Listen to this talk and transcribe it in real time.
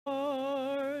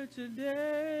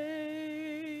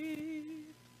today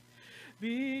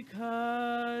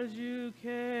because you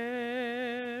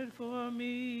cared for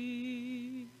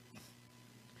me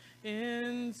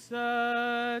in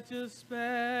such a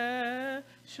special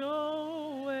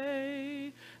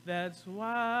way. That's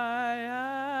why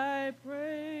I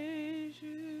praise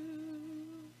you.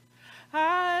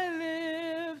 I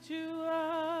lift you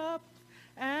up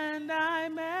and I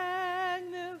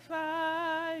magnify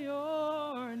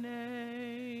your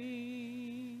name.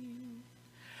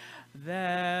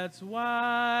 That's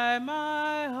why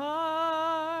my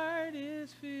heart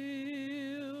is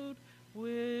filled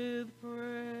with praise.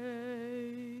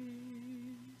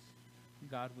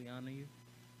 God, we honor you.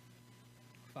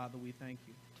 Father, we thank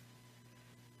you.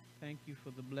 Thank you for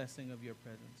the blessing of your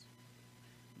presence.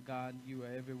 God, you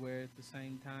are everywhere at the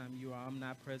same time. You are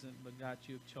omnipresent, but God,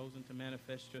 you have chosen to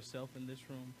manifest yourself in this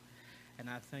room. And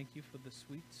I thank you for the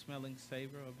sweet-smelling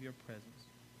savor of your presence.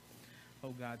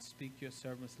 Oh God, speak your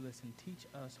servants. Listen, teach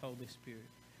us, Holy Spirit,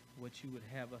 what you would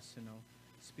have us to know.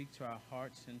 Speak to our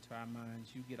hearts and to our minds.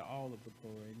 You get all of the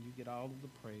glory and you get all of the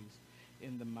praise.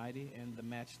 In the mighty and the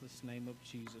matchless name of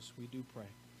Jesus, we do pray.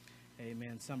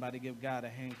 Amen. Somebody give God a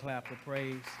hand clap of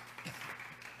praise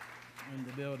in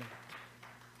the building.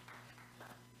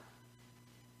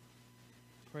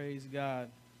 Praise God,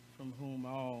 from whom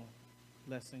all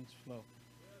blessings flow.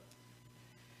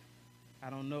 I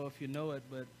don't know if you know it,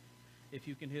 but if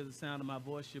you can hear the sound of my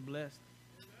voice, you're blessed.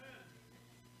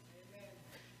 Amen.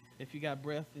 If you got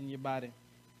breath in your body,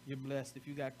 you're blessed. If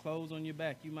you got clothes on your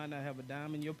back, you might not have a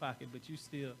dime in your pocket, but you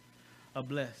still are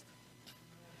blessed.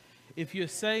 If you're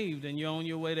saved and you're on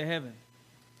your way to heaven,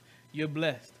 you're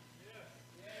blessed.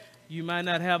 You might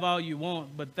not have all you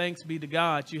want, but thanks be to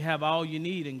God, you have all you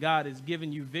need, and God has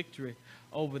given you victory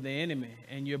over the enemy,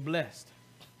 and you're blessed.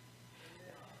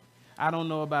 I don't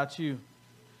know about you,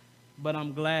 but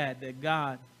I'm glad that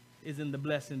God is in the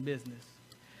blessing business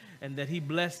and that he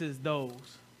blesses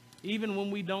those. Even when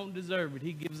we don't deserve it,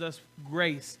 he gives us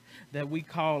grace that we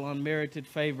call unmerited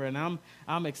favor. And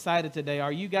I'm excited today.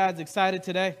 Are you guys excited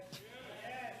today?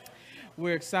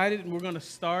 We're excited, and we're going to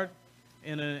start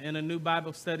in a new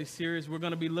Bible study series. We're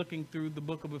going to be looking through the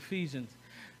book of Ephesians.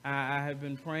 I have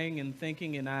been praying and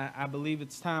thinking, and I believe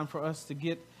it's time for us to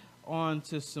get on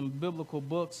to some biblical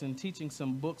books and teaching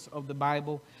some books of the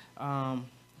Bible. And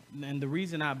the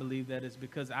reason I believe that is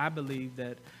because I believe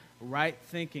that right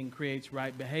thinking creates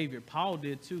right behavior. Paul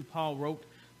did too. Paul wrote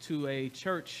to a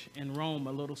church in Rome,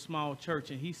 a little small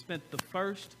church, and he spent the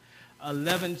first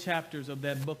 11 chapters of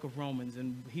that book of Romans,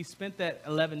 and he spent that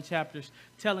 11 chapters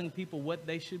telling people what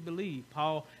they should believe.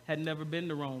 Paul had never been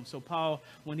to Rome, so Paul,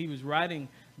 when he was writing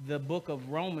the book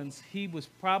of Romans, he was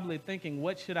probably thinking,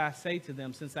 what should I say to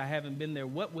them since I haven't been there?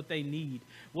 What would they need?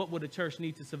 What would a church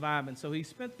need to survive? And so he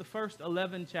spent the first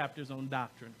 11 chapters on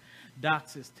doctrine.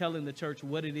 Doxis, telling the church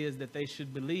what it is that they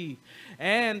should believe.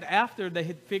 And after they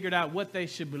had figured out what they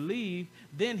should believe,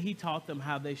 then he taught them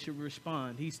how they should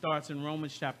respond. He starts in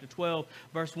Romans chapter 12,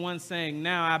 verse 1 saying,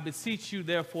 "Now I beseech you,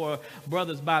 therefore,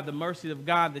 brothers, by the mercy of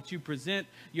God, that you present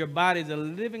your bodies a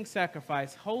living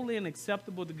sacrifice, holy and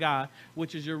acceptable to God,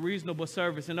 which is your reasonable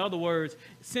service." In other words,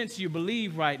 since you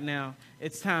believe right now,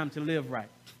 it's time to live right.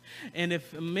 And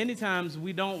if many times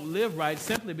we don't live right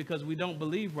simply because we don't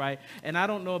believe right, and I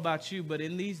don't know about you, but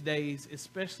in these days,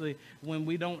 especially when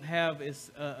we don't have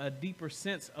a deeper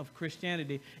sense of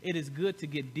Christianity, it is good to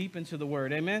get deep into the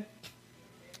Word. Amen?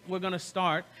 We're going to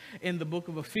start in the book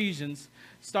of Ephesians,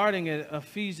 starting at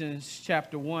Ephesians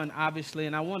chapter 1, obviously.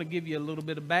 And I want to give you a little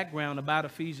bit of background about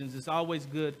Ephesians. It's always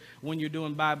good when you're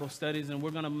doing Bible studies, and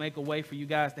we're going to make a way for you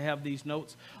guys to have these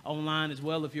notes online as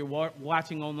well. If you're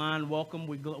watching online, welcome.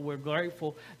 We're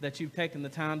grateful that you've taken the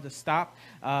time to stop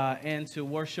and to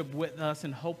worship with us,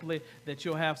 and hopefully that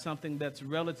you'll have something that's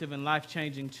relative and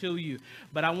life-changing to you.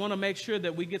 But I want to make sure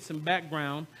that we get some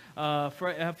background for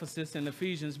Ephesus and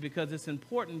Ephesians, because it's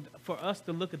important for us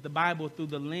to look at the Bible through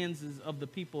the lenses of the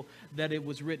people that it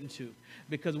was written to,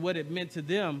 because what it meant to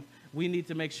them, we need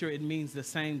to make sure it means the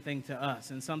same thing to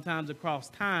us. And sometimes across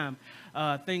time,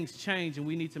 things change, and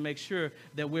we need to make sure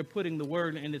that we're putting the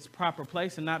word in its proper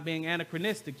place and not being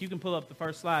anachronistic. You can pull up the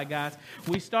first slide, guys.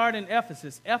 We start in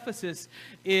Ephesus. Ephesus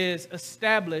is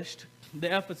established,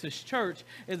 the Ephesus church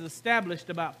is established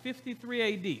about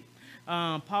 53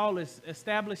 AD. Paul is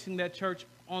establishing that church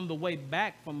on the way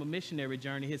back from a missionary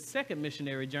journey, his second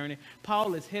missionary journey.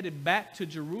 Paul is headed back to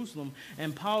Jerusalem,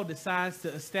 and Paul decides to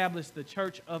establish the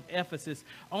church of Ephesus.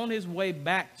 On his way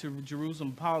back to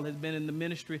Jerusalem, Paul has been in the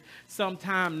ministry some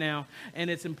time now, and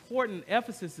it's important.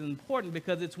 Ephesus is important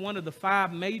because it's one of the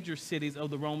 5 major cities of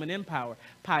the Roman Empire.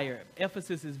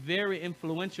 Ephesus is very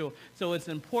influential, so it's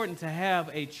important to have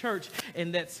a church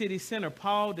in that city center.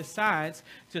 Paul decides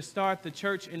to start the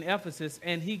church in Ephesus,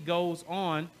 and he goes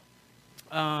on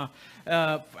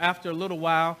after a little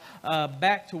while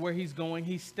back to where he's going.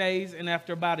 He stays, and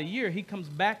after about a year, he comes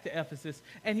back to Ephesus,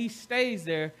 and he stays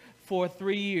there for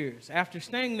 3 years. After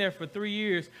staying there for 3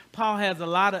 years, Paul has a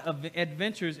lot of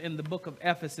adventures in the book of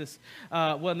Ephesus.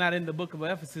 Well, not in the book of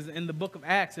Ephesus, in the book of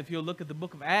Acts. If you'll look at the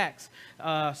book of Acts,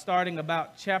 starting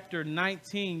about chapter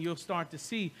 19, you'll start to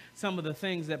see some of the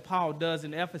things that Paul does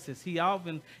in Ephesus. He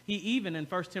even in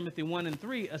 1 Timothy 1 and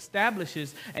 3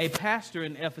 establishes a pastor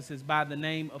in Ephesus by the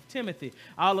name of Timothy.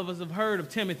 All of us have heard of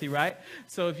Timothy, right?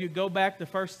 So if you go back to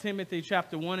 1 Timothy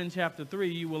chapter 1 and chapter 3,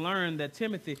 you will learn that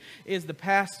Timothy is the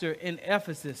pastor in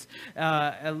Ephesus.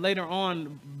 Later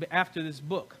on, after this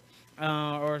book,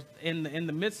 or in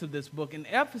the midst of this book, and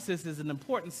Ephesus is an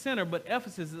important center, but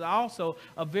Ephesus is also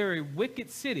a very wicked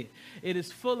city. It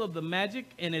is full of the magic,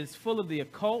 and it is full of the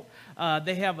occult.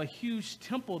 They have a huge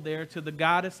temple there to the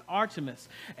goddess Artemis,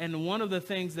 and one of the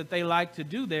things that they like to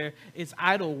do there is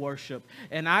idol worship.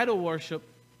 And idol worship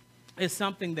is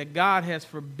something that God has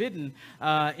forbidden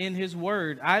in his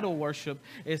word. Idol worship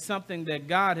is something that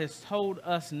God has told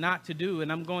us not to do. And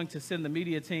I'm going to send the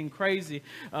media team crazy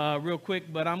real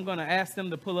quick, but I'm going to ask them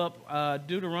to pull up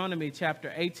Deuteronomy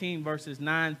chapter 18, verses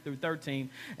 9 through 13.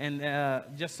 And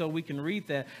just so we can read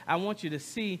that, I want you to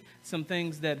see some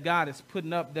things that God is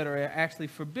putting up that are actually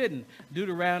forbidden.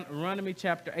 Deuteronomy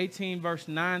chapter 18, verse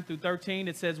 9 through 13,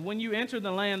 it says, "When you enter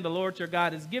the land the Lord your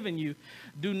God has given you,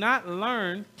 do not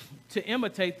learn to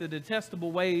imitate the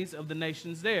detestable ways of the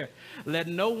nations there. Let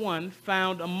no one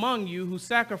found among you who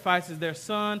sacrifices their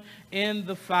son in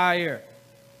the fire,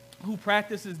 who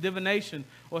practices divination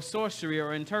or sorcery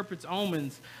or interprets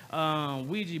omens,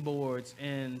 Ouija boards,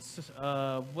 and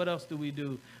what else do we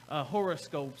do?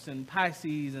 Horoscopes and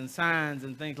Pisces and signs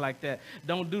and things like that.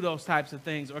 Don't do those types of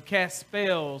things, or cast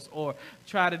spells, or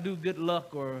try to do good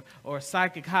luck, or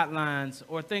psychic hotlines,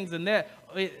 or things in that,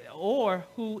 or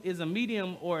who is a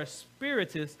medium or a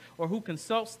spiritist, or who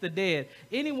consults the dead.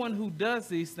 Anyone who does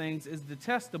these things is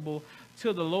detestable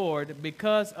to the Lord.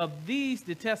 Because of these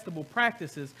detestable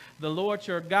practices, the Lord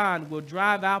your God will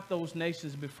drive out those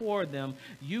nations before them.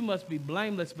 You must be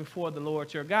blameless before the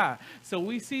Lord your God." So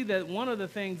we see that one of the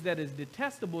things that is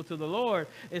detestable to the Lord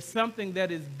is something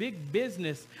that is big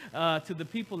business to the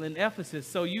people in Ephesus.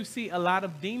 So you see a lot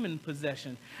of demon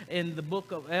possession in the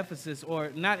book of Ephesus,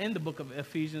 or not in the book of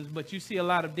Ephesians, but you see a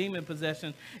lot of demon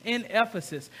possession in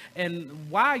Ephesus. And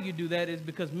why you do that is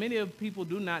because many of people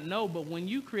do not know, but when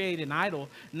you create an idol,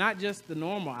 not just the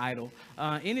normal idol,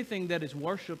 anything that is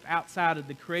worshipped outside of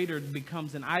the Creator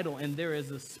becomes an idol, and there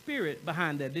is a spirit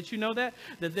behind that. Did you know that?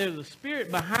 That there's a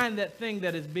spirit behind that thing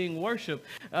that is being worshipped.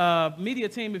 Media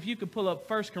team, if you could pull up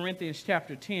 1 Corinthians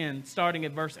chapter 10, starting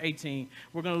at verse 18.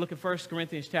 We're going to look at 1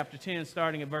 Corinthians chapter 10,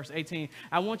 starting at verse 18.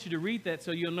 I want you to read that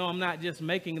so you'll know I'm not just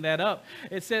making that up.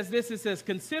 It says this, it says,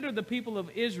 "Consider the people of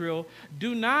Israel,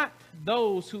 do not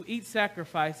those who eat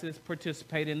sacrifices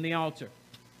participate in the altar.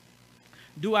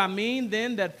 Do I mean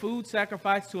then that food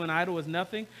sacrificed to an idol is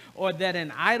nothing, or that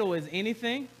an idol is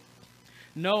anything?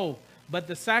 No, but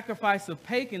the sacrifice of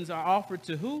pagans are offered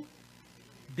to who?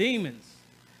 Demons,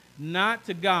 not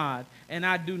to God. And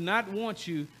I do not want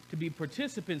you to be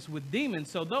participants with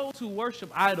demons." So those who worship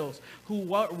idols,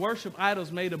 worship idols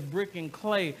made of brick and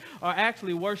clay, are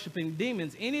actually worshiping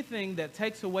demons. Anything that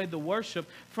takes away the worship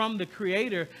from the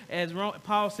Creator, as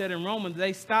Paul said in Romans,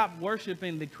 they stopped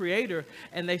worshiping the Creator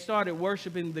and they started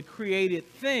worshiping the created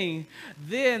thing.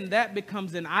 Then that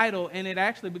becomes an idol, and it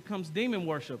actually becomes demon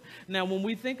worship. Now, when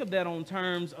we think of that on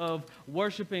terms of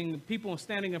worshiping people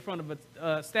standing in front of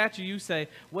a statue, you say,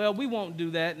 well, we won't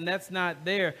do that, and that's not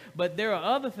there. But there are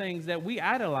other things that we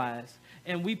idolize,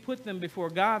 and we put them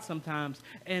before God sometimes.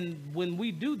 And when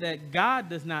we do that, God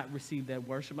does not receive that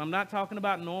worship. I'm not talking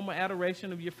about normal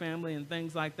adoration of your family and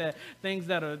things like that, things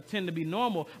that tend to be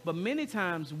normal. But many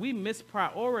times we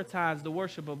misprioritize the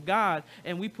worship of God,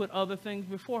 and we put other things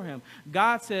before him.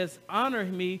 God says, honor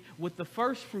me with the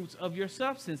first fruits of your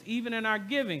substance, even in our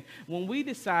giving. When we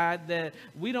decide that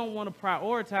we don't want to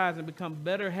prioritize and become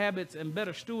better habits and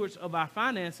better stewards of our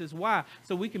finances, why?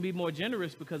 So we can be more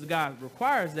generous, because God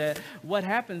requires that. What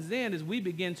happens then is we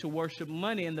begin to worship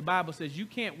money, and the Bible says you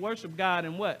can't worship God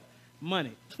in what?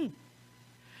 Money.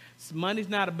 Money's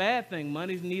not a bad thing.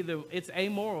 It's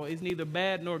amoral. It's neither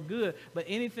bad nor good. But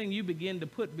anything you begin to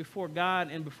put before God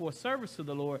and before service to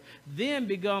the Lord then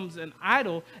becomes an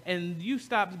idol, and you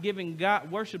stop giving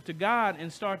God worship to God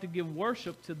and start to give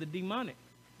worship to the demonic.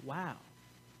 Wow.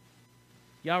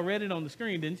 Y'all read it on the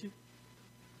screen, didn't you?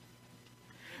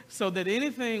 So that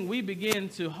anything we begin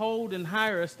to hold in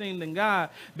higher esteem than God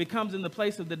becomes in the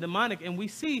place of the demonic. And we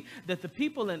see that the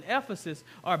people in Ephesus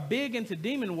are big into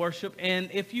demon worship. And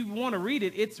if you want to read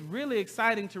it, it's really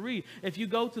exciting to read. If you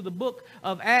go to the book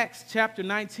of Acts, chapter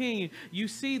 19, you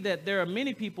see that there are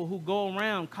many people who go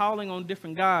around calling on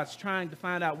different gods, trying to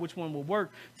find out which one will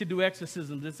work to do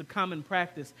exorcisms. It's a common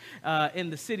practice in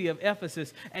the city of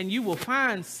Ephesus. And you will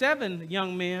find 7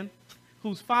 young men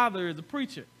whose father is a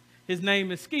preacher. His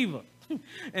name is Sceva.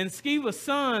 And Sceva's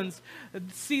sons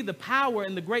see the power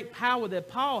and the great power that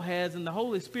Paul has and the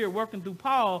Holy Spirit working through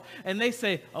Paul. And they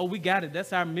say, oh, we got it.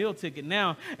 That's our meal ticket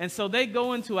now. And so they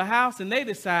go into a house and they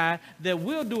decide that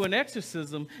we'll do an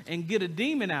exorcism and get a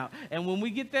demon out. And when we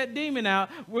get that demon out,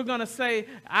 we're going to say,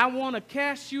 I want to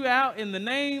cast you out in the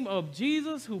name of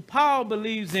Jesus, who Paul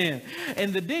believes in.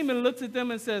 And the demon looks at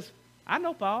them and says, I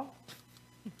know Paul.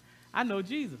 I know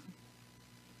Jesus.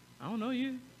 I don't know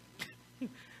you.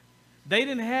 They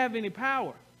didn't have any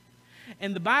power.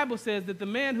 And the Bible says that the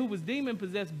man who was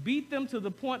demon-possessed beat them to the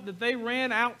point that they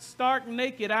ran out stark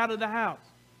naked out of the house.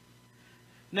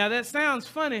 Now, that sounds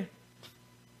funny,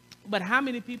 but how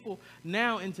many people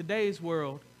now in today's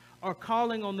world are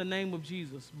calling on the name of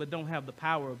Jesus but don't have the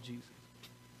power of Jesus?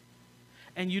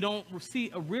 And you don't see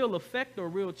a real effect or a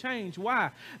real change.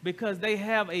 Why? Because they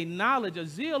have a knowledge, a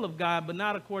zeal of God, but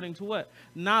not according to what?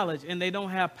 Knowledge. And they don't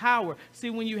have power. See,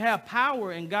 when you have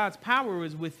power and God's power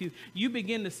is with you, you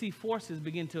begin to see forces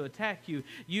begin to attack you.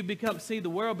 You see the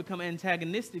world become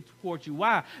antagonistic towards you.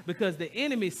 Why? Because the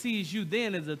enemy sees you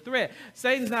then as a threat.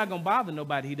 Satan's not going to bother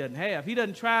nobody he doesn't have. He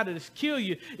doesn't try to kill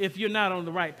you if you're not on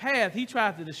the right path. He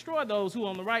tries to destroy those who are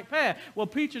on the right path. Well,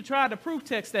 preacher tried to proof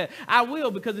text that. I will,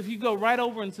 because if you go right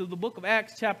over into the book of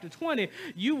Acts chapter 20,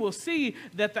 you will see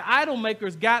that the idol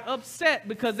makers got upset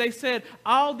because they said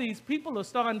all these people are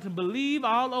starting to believe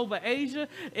all over Asia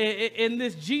in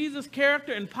this Jesus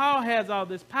character, and Paul has all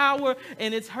this power,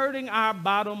 and it's hurting our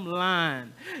bottom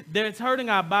line. It's hurting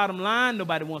our bottom line.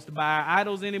 Nobody wants to buy our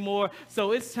idols anymore.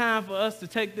 So it's time for us to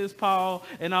take this Paul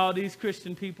and all these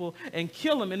Christian people and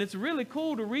kill them. And it's really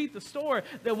cool to read the story,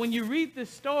 that when you read this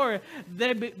story,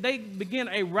 they begin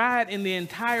a riot in the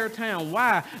entire town.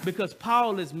 Why? Because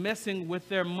Paul is messing with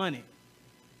their money.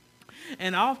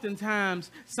 And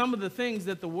oftentimes, some of the things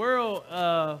that the world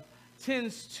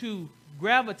tends to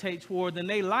gravitate toward and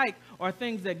they like are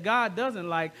things that God doesn't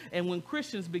like. And when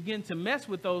Christians begin to mess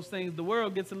with those things, the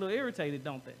world gets a little irritated,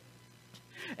 don't they?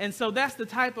 And so that's the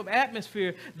type of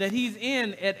atmosphere that he's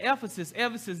in at Ephesus.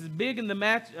 Ephesus is big in the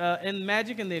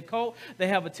magic and the occult. They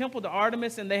have a temple to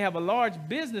Artemis, and they have a large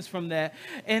business from that.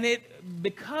 And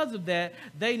because of that,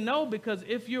 they know, because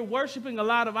if you're worshiping a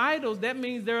lot of idols, that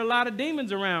means there are a lot of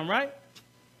demons around, right?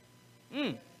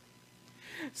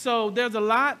 So there's a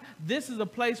lot. This is a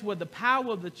place where the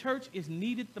power of the church is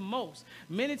needed the most.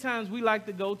 Many times we like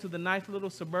to go to the nice little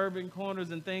suburban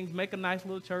corners and things, make a nice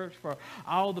little church for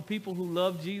all the people who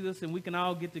love Jesus, and we can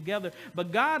all get together.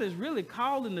 But God is really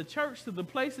calling the church to the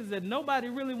places that nobody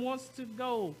really wants to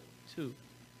go to.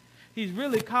 He's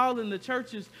really calling the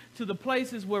churches to the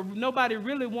places where nobody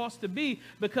really wants to be,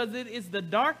 because it is the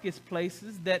darkest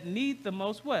places that need the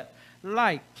most what?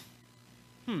 Light.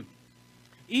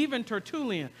 Even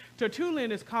Tertullian. Tertullian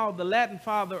is called the Latin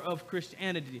father of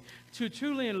Christianity.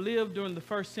 Tertullian lived during the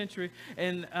 1st century,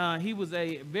 and he was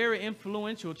a very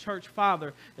influential church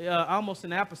father, almost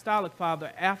an apostolic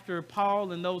father after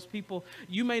Paul and those people.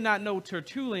 You may not know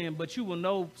Tertullian, but you will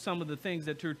know some of the things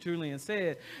that Tertullian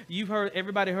said.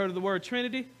 Everybody heard of the word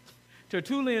Trinity?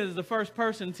 Tertullian is the first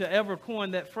person to ever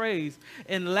coin that phrase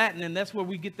in Latin, and that's where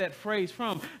we get that phrase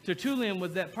from. Tertullian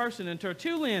was that person, and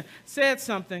Tertullian said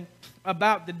something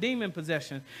about the demon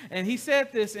possession. And he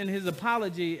said this in his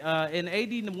apology in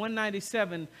AD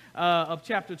 197 of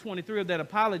chapter 23 of that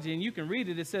apology, and you can read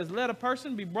it. It says, "Let a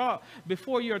person be brought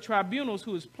before your tribunals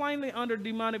who is plainly under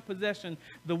demonic possession.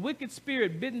 The wicked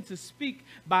spirit bidden to speak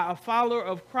by a follower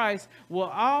of Christ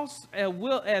will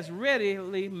as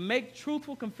readily make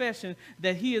truthful confession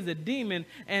that he is a demon,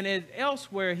 and as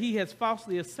elsewhere he has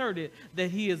falsely asserted that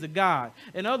he is a god."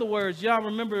 In other words, y'all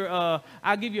remember,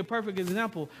 I'll give you a perfect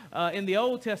example. in the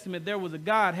Old Testament, there was a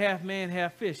god, half man,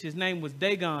 half fish. His name was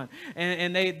Dagon.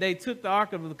 And they took the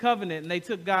Ark of the Covenant, and they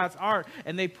took God's Ark,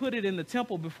 and they put it in the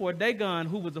temple before Dagon,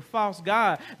 who was a false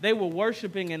god. They were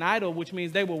worshiping an idol, which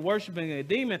means they were worshiping a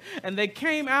demon. And they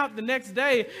came out the next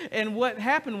day, and what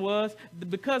happened was,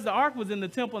 because the Ark was in the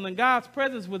temple and God's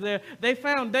presence was there, they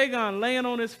found Dagon laying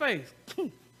on his face.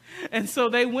 And so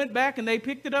they went back and they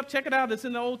picked it up. Check it out. It's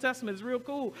in the Old Testament. It's real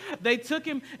cool. They took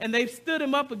him and they stood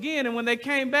him up again. And when they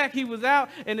came back, he was out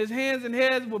and his hands and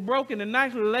heads were broken and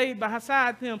nicely laid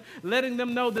beside him, letting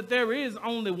them know that there is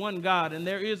only one God and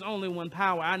there is only one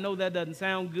power. I know that doesn't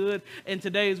sound good in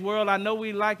today's world. I know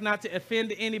we like not to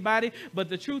offend anybody, but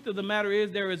the truth of the matter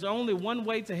is there is only one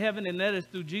way to heaven, and that is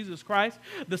through Jesus Christ,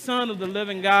 the Son of the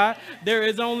living God. There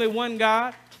is only one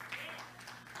God.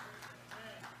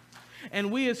 And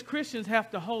we as Christians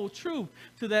have to hold true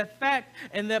to that fact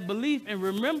and that belief, and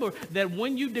remember that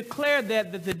when you declare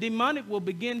that the demonic will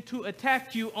begin to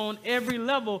attack you on every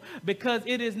level, because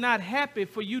it is not happy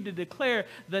for you to declare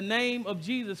the name of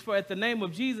Jesus. For at the name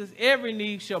of Jesus, every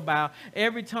knee shall bow,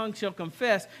 every tongue shall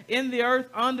confess, in the earth,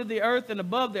 under the earth, and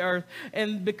above the earth.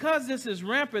 And because this is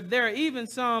rampant, there are even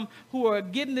some who are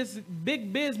getting this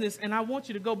big business, and I want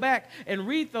you to go back and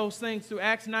read those things through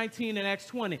Acts 19 and Acts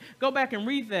 20. Go back and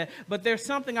read that. But there's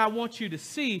something I want you to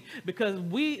see, because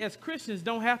we as Christians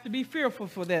don't have to be fearful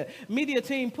for that. Media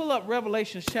team, pull up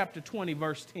Revelation chapter 20,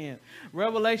 verse 10.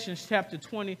 Revelation chapter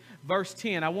 20, verse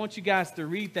 10. I want you guys to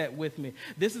read that with me.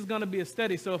 This is going to be a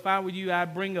study, so if I were you,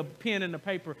 I'd bring a pen and a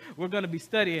paper. We're going to be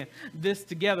studying this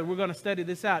together. We're going to study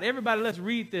this out. Everybody, let's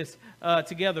read this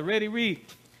together. Ready, read.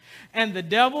 And the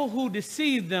devil who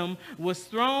deceived them was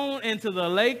thrown into the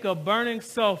lake of burning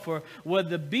sulfur, where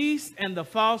the beast and the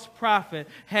false prophet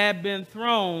had been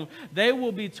thrown. They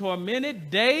will be tormented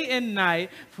day and night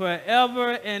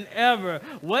forever and ever.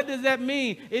 What does that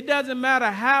mean? It doesn't matter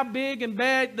how big and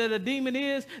bad that a demon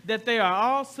is, that they are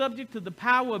all subject to the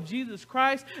power of Jesus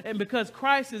Christ. And because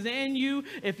Christ is in you,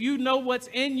 if you know what's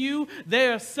in you, they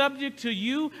are subject to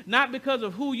you, not because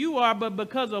of who you are, but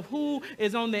because of who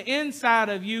is on the inside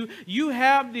of you. You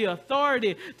have the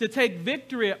authority to take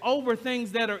victory over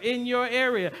things that are in your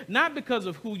area, not because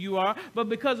of who you are, but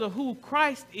because of who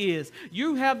Christ is.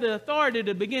 You have the authority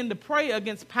to begin to pray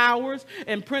against powers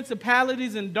and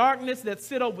principalities and darkness that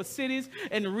sit over cities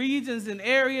and regions and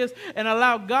areas, and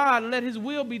allow God, let his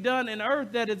will be done in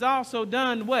earth that is also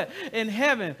done what? In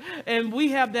heaven. And we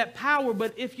have that power,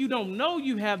 but if you don't know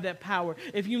you have that power,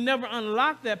 if you never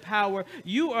unlock that power,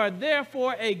 you are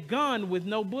therefore a gun with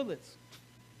no bullets.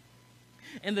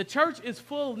 And the church is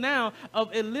full now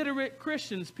of illiterate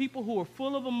Christians, people who are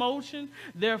full of emotion.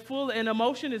 They're full, and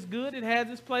emotion is good. It has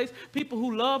its place. People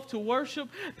who love to worship,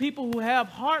 people who have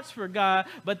hearts for God,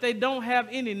 but they don't have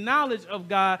any knowledge of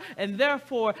God, and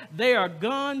therefore they are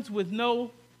guns with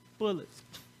no bullets.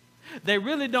 They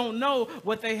really don't know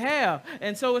what they have.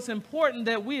 And so it's important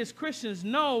that we as Christians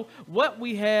know what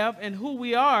we have and who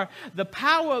we are. The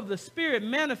power of the Spirit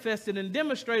manifested and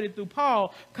demonstrated through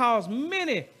Paul caused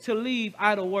many to leave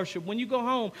idol worship. When you go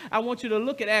home, I want you to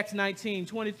look at Acts 19,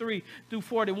 23 through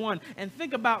 41 and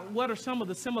think about what are some of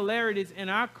the similarities in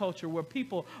our culture where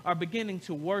people are beginning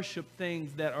to worship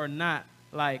things that are not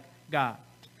like God.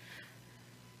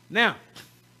 Now,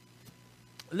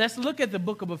 let's look at the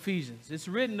book of Ephesians. It's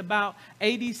written about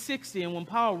AD 60, and when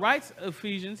Paul writes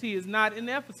Ephesians, he is not in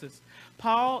Ephesus.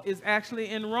 Paul is actually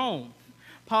in Rome.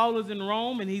 Paul is in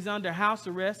Rome, and he's under house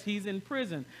arrest. He's in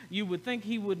prison. You would think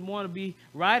he would want to be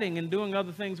writing and doing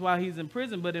other things while he's in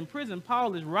prison, but in prison,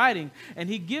 Paul is writing, and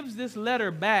he gives this letter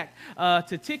back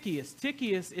to Tychicus.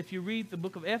 Tychicus, if you read the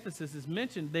book of Ephesus, is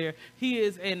mentioned there. He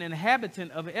is an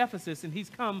inhabitant of Ephesus, and he's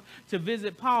come to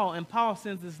visit Paul, and Paul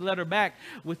sends this letter back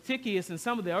with Tychicus, and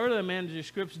some of the earlier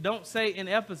manuscripts don't say in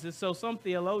Ephesus, so some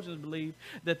theologians believe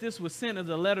that this was sent as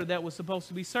a letter that was supposed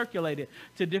to be circulated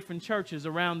to different churches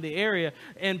around the area.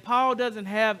 And Paul doesn't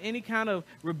have any kind of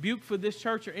rebuke for this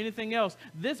church or anything else.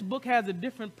 This book has a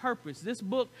different purpose. This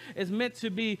book is meant to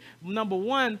be, number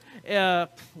one,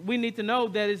 we need to know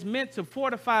that it's meant to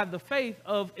fortify the faith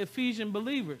of Ephesian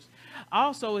believers.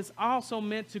 Also, it's also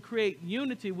meant to create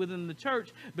unity within the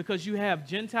church, because you have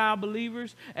Gentile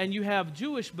believers and you have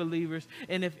Jewish believers.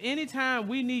 And if any time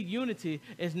we need unity,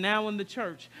 it's now in the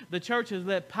church. The church has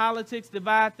let politics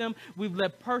divide them. We've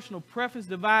let personal preference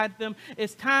divide them.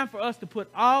 It's time for us to put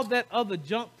all that other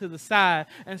junk to the side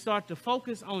and start to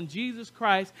focus on Jesus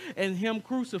Christ and him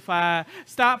crucified.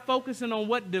 Stop focusing on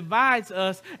what divides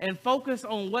us and focus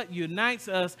on what unites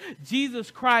us,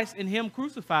 Jesus Christ and him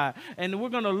crucified. And we're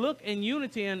going to look in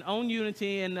unity and on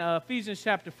unity in Ephesians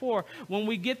chapter 4 when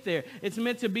we get there. It's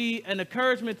meant to be an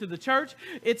encouragement to the church.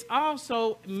 It's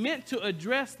also meant to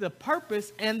address the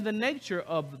purpose and the nature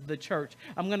of the church.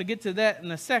 I'm going to get to that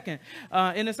in a second.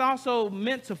 And it's also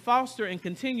meant to foster and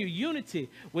continue unity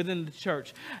within the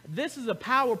church. This is a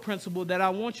power principle that I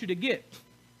want you to get.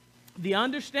 The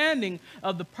understanding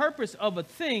of the purpose of a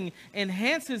thing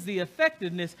enhances the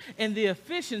effectiveness and the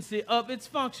efficiency of its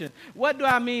function. What do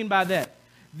I mean by that?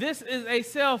 This is a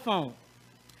cell phone.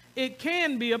 It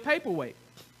can be a paperweight,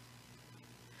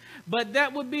 but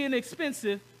that would be an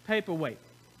expensive paperweight.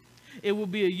 It will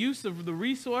be a use of the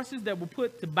resources that were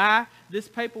put to buy this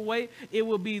paperweight. It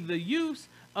will be the use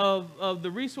of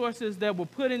the resources that were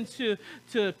put into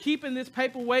keeping this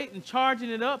paperweight and charging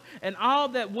it up, and all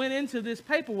that went into this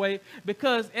paperweight,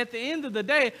 because at the end of the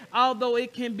day, although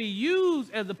it can be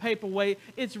used as a paperweight,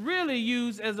 it's really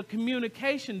used as a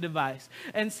communication device.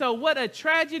 And so what a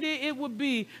tragedy it would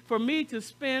be for me to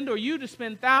spend, or you to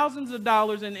spend, thousands of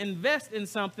dollars and invest in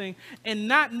something and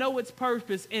not know its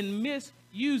purpose and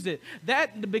use it.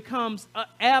 That becomes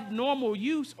abnormal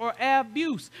use or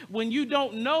abuse. When you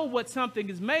don't know what something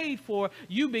is made for,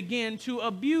 you begin to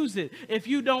abuse it if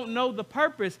you don't know the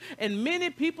purpose. And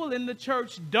many people in the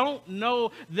church don't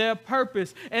know their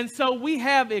purpose. And so we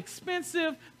have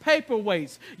expensive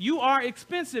paperweights. You are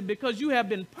expensive because you have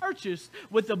been purchased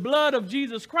with the blood of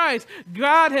Jesus Christ.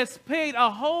 God has paid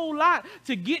a whole lot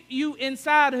to get you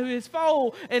inside of his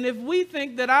fold. And if we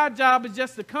think that our job is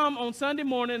just to come on Sunday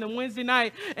morning and Wednesday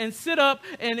night and sit up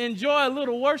and enjoy a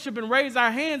little worship and raise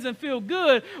our hands and feel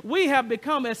good, we have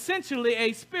become essentially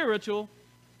a spiritual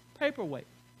paperweight.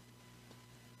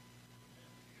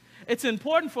 It's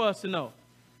important for us to know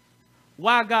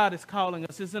why God is calling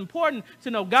us. It's important to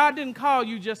know God didn't call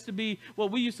you just to be what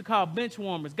we used to call bench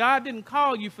warmers. God didn't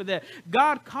call you for that.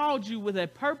 God called you with a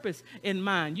purpose in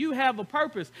mind. You have a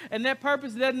purpose, and that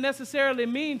purpose doesn't necessarily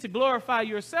mean to glorify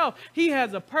yourself. He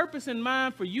has a purpose in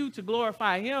mind for you to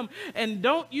glorify him, and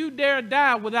don't you dare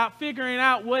die without figuring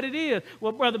out what it is.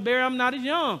 Well, Brother Barry, I'm not as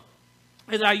young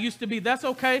as I used to be. That's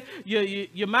okay.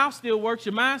 Your mouth still works.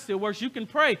 Your mind still works. You can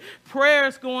pray.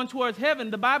 Prayers going towards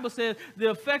heaven. The Bible says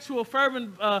the effectual,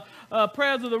 fervent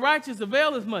prayers of the righteous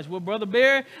avail as much. Well, Brother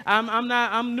Barry,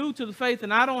 I'm new to the faith,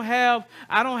 and I don't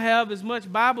have as much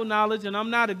Bible knowledge, and I'm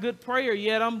not a good prayer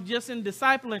yet. I'm just in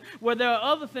discipling. Where there are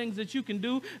other things that you can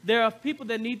do. There are people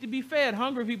that need to be fed,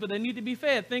 hungry people that need to be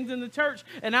fed, things in the church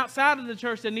and outside of the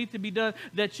church that need to be done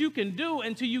that you can do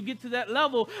until you get to that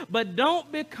level. But don't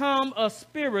become a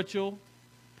spiritual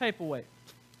paperweight.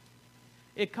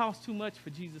 It costs too much for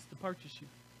Jesus to purchase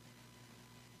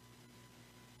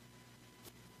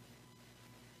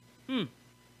you.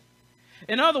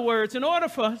 In other words, in order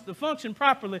for us to function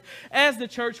properly as the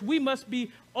church, we must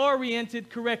be oriented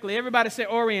correctly. Everybody say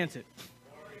oriented.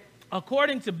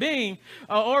 According to Beam,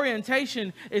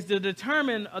 orientation is the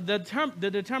determination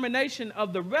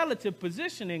of the relative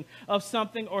positioning of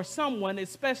something or someone,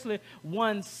 especially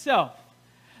oneself.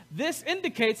 This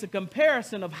indicates a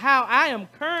comparison of how I am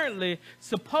currently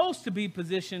supposed to be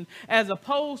positioned as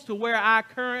opposed to where I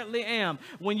currently am.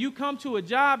 When you come to a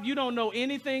job, you don't know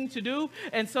anything to do,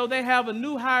 and so they have a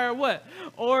new hire what?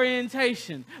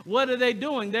 Orientation. What are they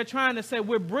doing? They're trying to say,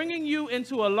 we're bringing you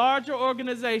into a larger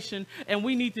organization, and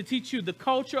we need to teach you the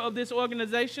culture of this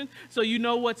organization so you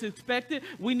know what's expected.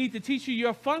 We need to teach you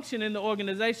your function in the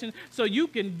organization so you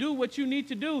can do what you need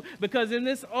to do, because in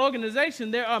this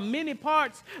organization, there are many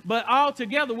parts, but all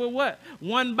together we're what?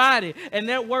 One body. And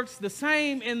that works the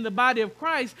same in the body of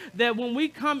Christ, that when we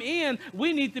come in,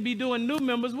 we need to be doing new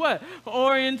members what?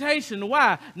 Orientation.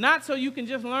 Why? Not so you can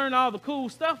just learn all the cool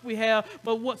stuff we have,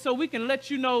 but so we can let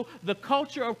you know the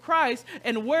culture of Christ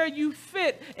and where you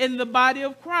fit in the body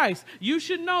of Christ. You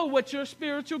should know what your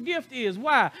spiritual gift is.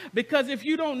 Why? Because if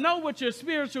you don't know what your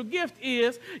spiritual gift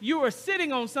is, you are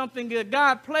sitting on something that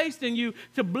God placed in you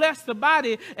to bless the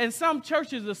body, and some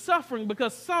churches are suffering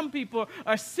because some people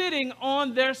are sitting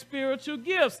on their spiritual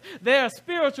gifts. They are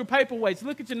spiritual paperweights.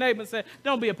 Look at your neighbor and say,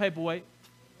 don't be a paperweight.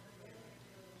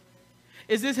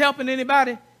 Is this helping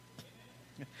anybody?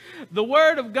 The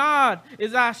Word of God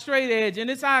is our straight edge, and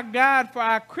it's our guide for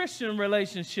our Christian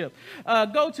relationship.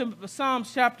 Go to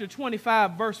Psalms chapter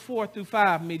 25, verse 4 through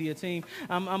 5, media team.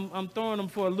 I'm throwing them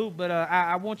for a loop, but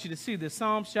I want you to see this.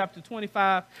 Psalms chapter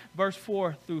 25, verse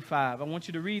 4 through 5. I want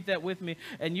you to read that with me,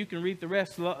 and you can read the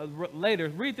rest later.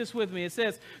 Read this with me. It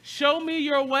says, show me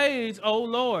your ways, O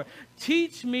Lord.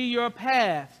 Teach me your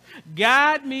paths.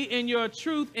 Guide me in your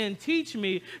truth and teach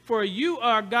me, for you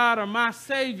are God or my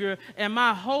Savior and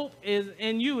my hope hope is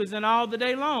in you, is in all the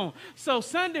day long. So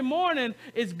Sunday morning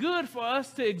is good for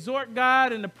us to exhort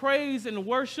God and to praise and to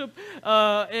worship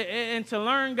and to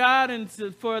learn God and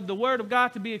for the word of God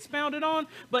to be expounded on.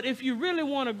 But if you really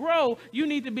want to grow, you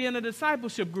need to be in a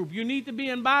discipleship group. You need to be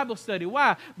in Bible study.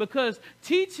 Why? Because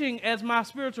teaching, as my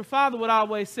spiritual father would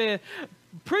always say,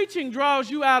 preaching draws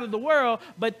you out of the world,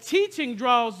 but teaching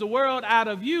draws the world out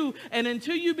of you. And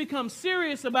until you become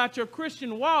serious about your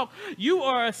Christian walk, you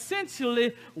are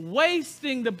essentially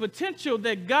wasting the potential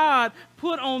that God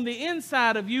put on the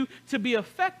inside of you to be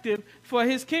effective for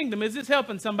his kingdom. Is this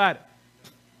helping somebody?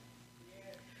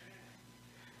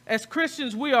 As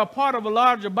Christians, we are part of a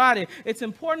larger body. It's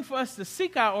important for us to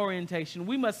seek our orientation.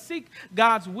 We must seek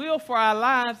God's will for our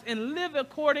lives and live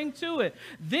according to it.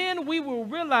 Then we will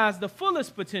realize the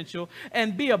fullest potential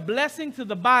and be a blessing to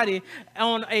the body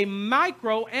on a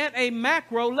micro and a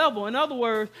macro level. In other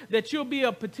words, that you'll be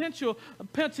a potential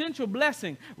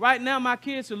blessing. Right now, my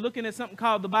kids are looking at something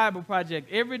called the Bible Project.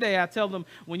 Every day I tell them,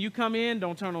 when you come in,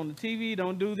 don't turn on the TV,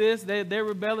 don't do this. They're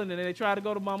rebelling and they try to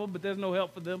go to mama, but there's no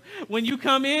help for them. When you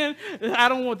come in, I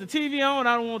don't want the TV on.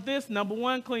 I don't want this. Number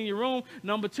one, clean your room.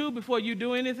 Number two, before you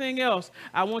do anything else,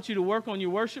 I want you to work on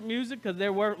your worship music because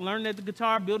they're learning at the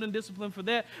guitar, building discipline for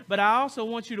that. But I also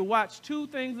want you to watch 2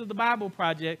 things of the Bible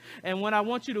Project. And what I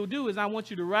want you to do is I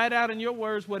want you to write out in your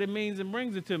words what it means and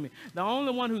brings it to me. The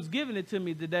only one who's giving it to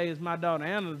me today is my daughter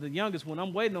Anna, the youngest one.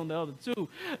 I'm waiting on the other 2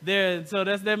 there. So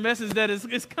that's their message that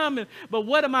is coming. But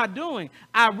what am I doing?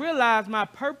 I realize my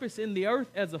purpose in the earth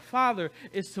as a father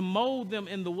is to mold them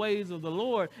in the ways of the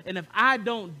Lord. And if I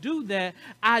don't do that,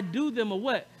 I do them a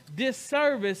what?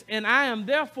 Disservice, and I am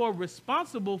therefore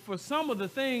responsible for some of the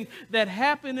things that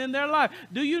happen in their life.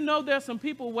 Do you know there's some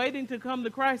people waiting to come to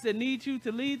Christ that need you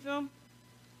to lead them?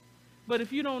 But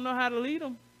if you don't know how to lead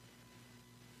them,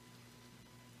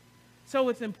 so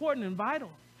it's important and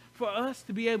vital for us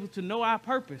to be able to know our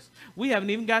purpose. We haven't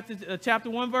even got to chapter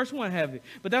 1, verse 1, have we?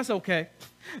 But that's okay.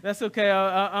 That's okay.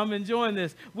 I'm enjoying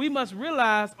this. We must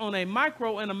realize on a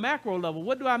micro and a macro level.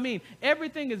 What do I mean?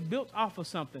 Everything is built off of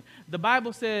something. The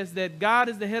Bible says that God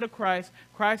is the head of Christ.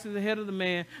 Christ is the head of the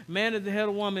man. Man is the head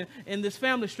of woman. In this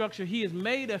family structure, he has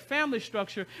made a family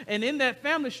structure. And in that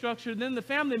family structure, then the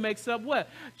family makes up what?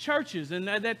 Churches. And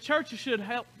that church should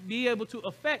help be able to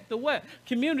affect the what?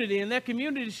 Community. And that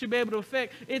community should be able to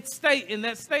affect its state. And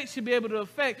that state should be able to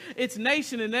affect its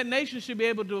nation. And that nation should be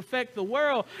able to affect the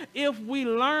world if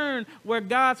we learn where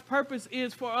God's purpose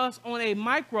is for us on a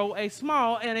micro, a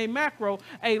small, and a macro,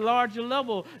 a larger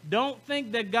level. Don't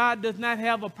think that God does not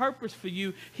have a purpose for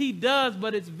you. He does,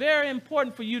 but it's very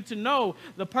important for you to know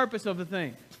the purpose of the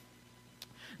thing.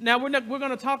 Now, we're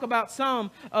going to talk about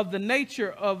some of the nature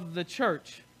of the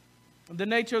church. The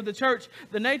nature of the church,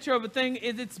 the nature of a thing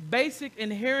is its basic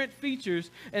inherent features.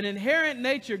 An inherent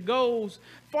nature goes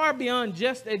far beyond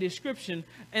just a description.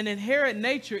 An inherent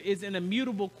nature is an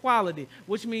immutable quality,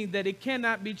 which means that it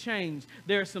cannot be changed.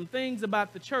 There are some things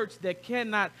about the church that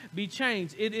cannot be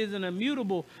changed. It is an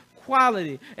immutable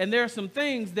quality. And there are some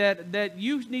things that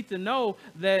you need to know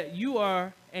that you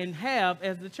are and have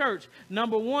as the church.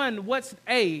 Number one, what's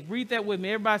A? Read that with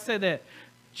me. Everybody say that.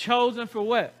 Chosen for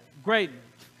what? Greatness.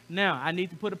 Now, I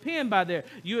need to put a pin by there.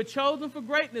 You are chosen for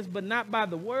greatness, but not by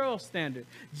the world standard.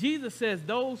 Jesus says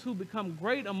those who become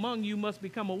great among you must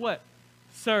become a what?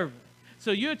 Servant. So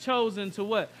you're chosen to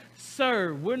what?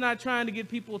 Serve. We're not trying to get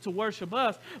people to worship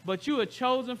us, but you are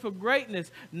chosen for greatness,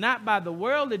 not by the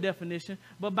worldly definition,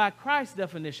 but by Christ's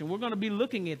definition. We're going to be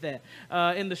looking at that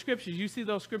in the scriptures. You see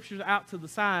those scriptures out to the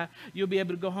side. You'll be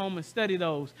able to go home and study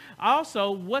those. Also,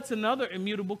 what's another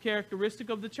immutable characteristic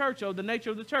of the church or the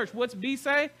nature of the church? What's B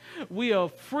say? We are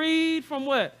freed from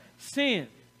what? Sin.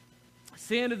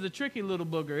 Sin is a tricky little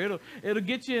booger. It'll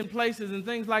get you in places and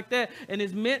things like that, and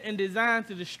it's meant and designed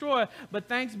to destroy. But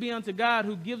thanks be unto God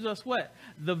who gives us what?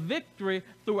 The victory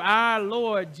through our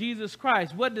Lord Jesus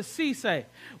Christ. What does C say?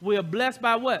 We are blessed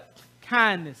by what?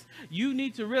 Kindness. You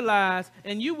need to realize,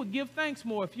 and you would give thanks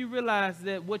more if you realize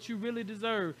that what you really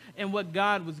deserve and what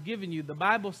God was giving you. The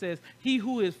Bible says, he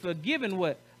who is forgiven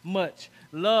what? Much,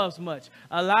 loves much.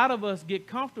 A lot of us get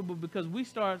comfortable because we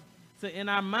start to, in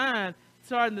our mind,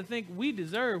 starting to think we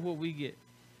deserve what we get.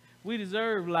 We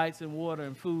deserve lights and water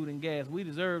and food and gas. We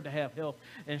deserve to have health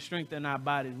and strength in our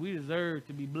bodies. We deserve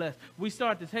to be blessed. We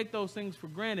start to take those things for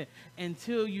granted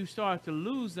until you start to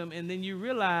lose them, and then you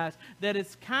realize that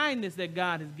it's kindness that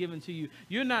God has given to you.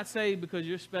 You're not saved because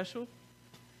you're special.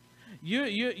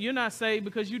 You're not saved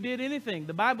because you did anything.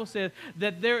 The Bible says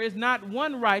that there is not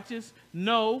one righteous,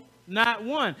 no, not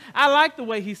one. I like the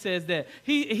way he says that.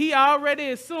 He already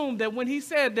assumed that when he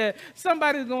said that,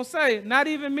 somebody's going to say, not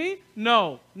even me?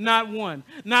 No, not one.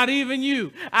 Not even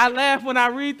you. I laugh when I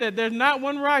read that. There's not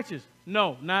one righteous.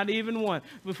 No, not even one,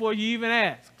 before you even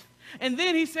ask. And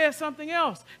then he says something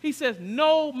else. He says,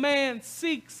 no man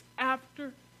seeks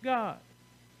after God.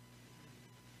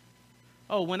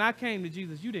 Oh, when I came to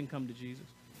Jesus, you didn't come to Jesus.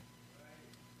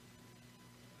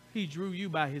 He drew you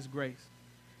by his grace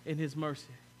and his mercy.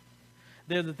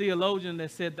 There's a theologian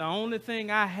that said the only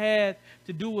thing I had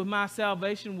to do with my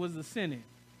salvation was the sinning.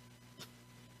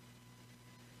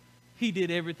 He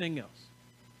did everything else.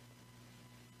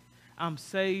 I'm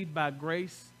saved by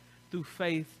grace through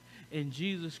faith in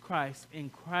Jesus Christ, in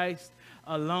Christ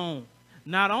alone.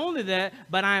 Not only that,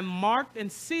 but I'm marked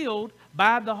and sealed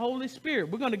by the Holy Spirit.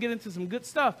 We're going to get into some good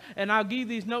stuff, and I'll give you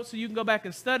these notes so you can go back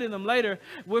and study them later.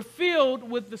 We're filled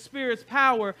with the Spirit's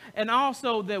power, and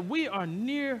also that we are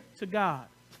near to God.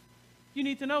 You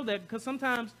need to know that, because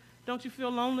sometimes, don't you feel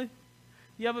lonely?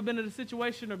 You ever been in a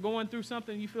situation or going through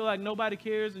something you feel like nobody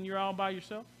cares and you're all by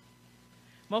yourself?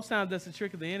 Most times that's the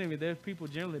trick of the enemy. There's people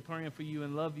generally praying for you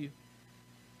and love you.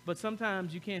 But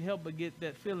sometimes you can't help but get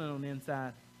that feeling on the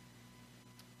inside.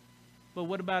 But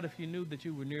what about if you knew that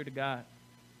you were near to God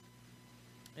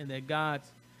and that God's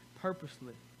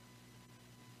purposely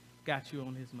got you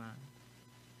on his mind?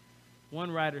 One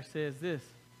writer says this,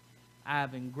 I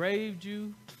have engraved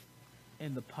you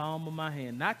in the palm of my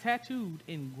hand. Not tattooed,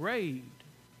 engraved.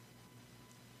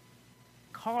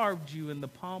 Carved you in the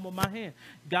palm of my hand.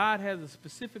 God has a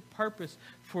specific purpose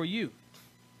for you.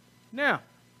 Now,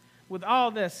 with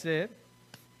all that said,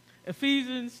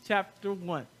 Ephesians chapter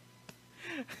 1.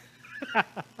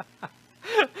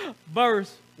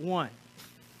 Verse 1.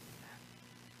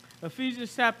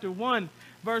 Ephesians chapter 1,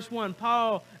 verse 1.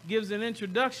 Paul gives an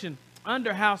introduction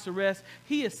under house arrest.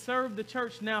 He has served the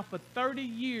church now for 30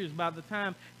 years by the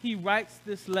time he writes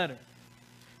this letter.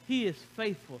 He is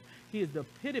faithful. He is the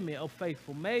epitome of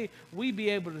faithful. May we be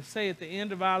able to say at the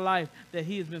end of our life that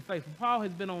he has been faithful. Paul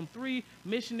has been on 3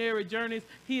 missionary journeys.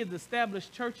 He has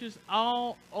established churches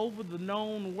all over the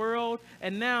known world.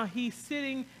 And now he's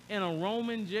sitting in a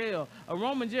Roman jail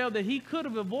that he could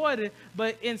have avoided.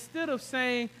 But instead of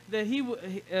saying that he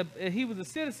was a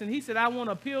citizen, he said, I want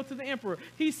to appeal to the emperor.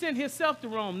 He sent himself to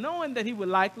Rome, knowing that he would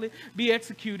likely be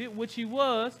executed, which he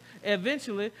was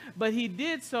eventually. But he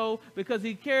did so because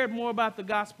he cared more about the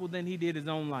gospel than he did his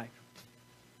own life.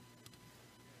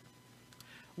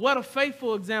 What a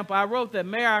faithful example. I wrote that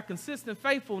may our consistent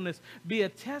faithfulness be a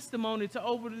testimony to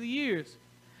over the years.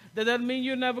 That doesn't mean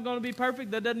you're never going to be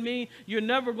perfect. That doesn't mean you're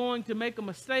never going to make a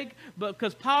mistake. But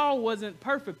because Paul wasn't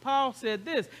perfect, Paul said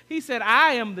this. He said,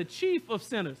 I am the chief of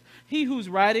sinners. He who's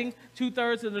writing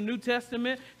 2/3 of the New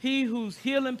Testament. He who's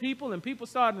healing people and people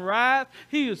starting to rise.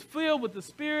 He who's filled with the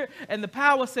Spirit. And the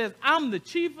power says, I'm the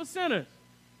chief of sinners.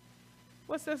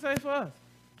 What's that say for us?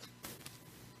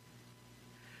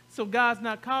 So God's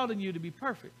not calling you to be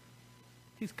perfect.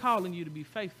 He's calling you to be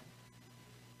faithful.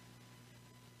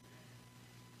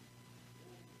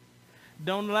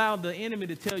 Don't allow the enemy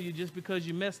to tell you just because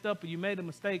you messed up or you made a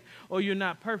mistake or you're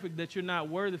not perfect that you're not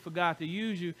worthy for God to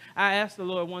use you. I asked the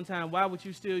Lord one time, why would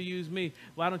you still use me?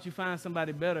 Why don't you find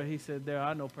somebody better? He said, there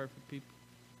are no perfect people.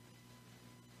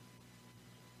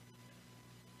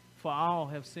 For all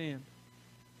have sinned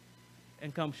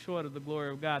and come short of the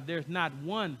glory of God. There's not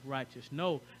one righteous.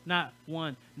 No, not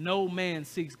one. No man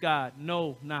seeks God.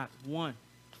 No, not one.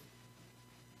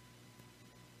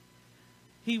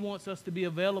 He wants us to be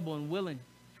available and willing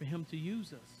for him to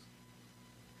use us.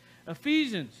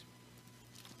 Ephesians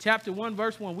chapter 1,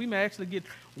 verse 1. We may actually get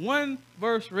one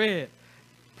verse read.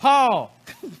 Paul,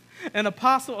 an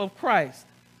apostle of Christ,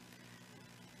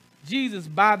 Jesus,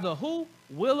 by the who?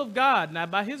 Will of God, not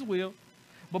by his will,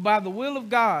 but by the will of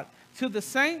God, to the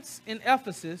saints in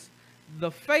Ephesus,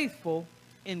 the faithful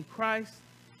in Christ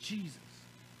Jesus.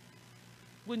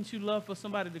 Wouldn't you love for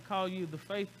somebody to call you the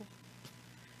faithful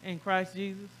in Christ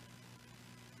Jesus?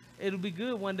 It'll be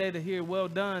good one day to hear, well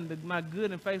done, my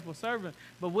good and faithful servant.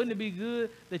 But wouldn't it be good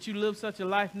that you live such a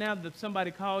life now that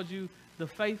somebody calls you the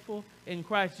faithful in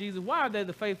Christ Jesus? Why are they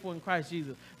the faithful in Christ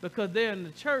Jesus? Because they're in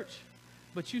the church,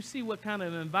 but you see what kind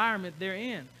of environment they're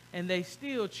in. And they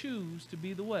still choose to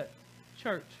be the what?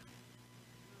 Church.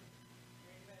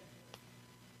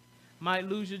 Might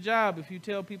lose your job if you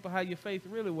tell people how your faith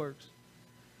really works.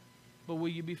 But will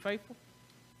you be faithful?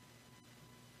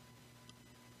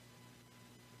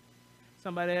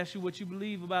 Somebody asks you what you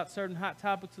believe about certain hot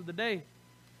topics of the day.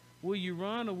 Will you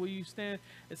run or will you stand?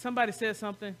 And somebody said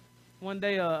something one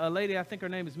day, a lady, I think her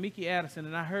name is Mickey Addison,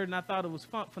 and I heard and I thought it was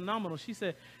phenomenal. She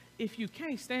said, if you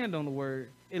can't stand on the word,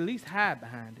 at least hide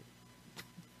behind it.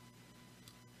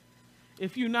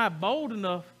 If you're not bold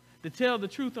enough to tell the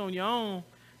truth on your own,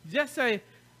 just say,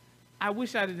 I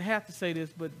wish I didn't have to say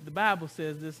this, but the Bible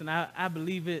says this, and I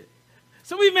believe it.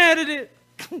 So we mad at it.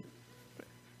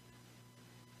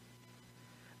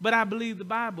 But I believe the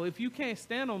Bible. If you can't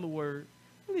stand on the word,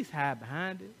 at least hide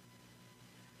behind it.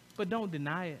 But don't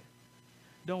deny it.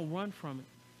 Don't run from it.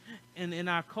 And in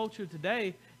our culture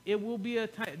today, it will be a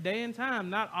day and time,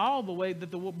 not all the way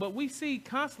that but we see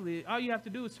constantly, all you have to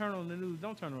do is turn on the news.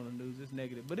 Don't turn on the news, it's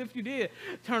negative. But if you did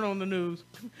turn on the news,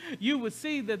 you would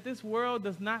see that this world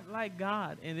does not like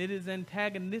God, and it is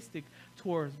antagonistic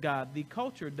towards God. The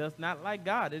culture does not like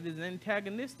God. It is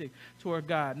antagonistic toward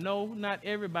God. No, not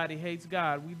everybody hates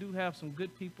God. We do have some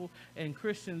good people and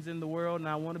Christians in the world, and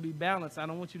I want to be balanced. I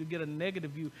don't want you to get a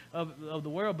negative view of the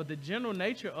world, but the general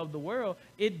nature of the world,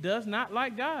 it does not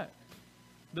like God.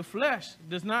 The flesh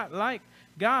does not like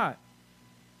God.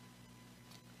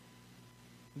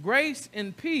 Grace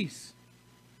and peace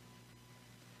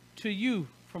to you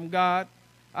from God,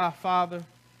 our Father,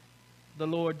 the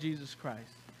Lord Jesus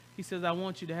Christ. He says, I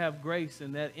want you to have grace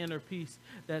and that inner peace,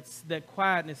 that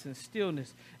quietness and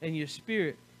stillness in your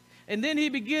spirit. And then he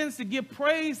begins to give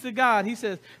praise to God. He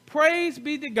says, praise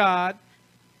be to God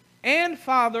and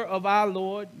Father of our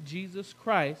Lord Jesus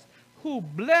Christ, who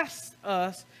blessed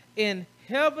us in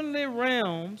heavenly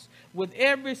realms with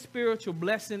every spiritual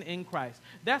blessing in Christ.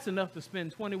 That's enough to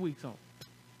spend 20 weeks on.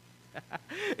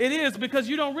 It is, because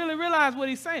you don't really realize what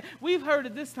he's saying. We've heard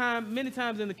it this time many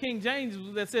times in the King James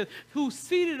that says, who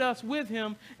seated us with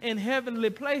him in heavenly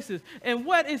places. And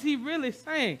what is he really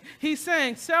saying? He's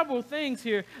saying several things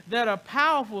here that are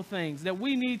powerful things that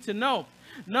we need to know.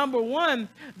 Number one,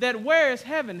 that where is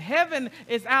heaven? Heaven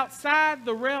is outside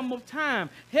the realm of time.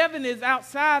 Heaven is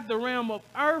outside the realm of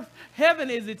earth. Heaven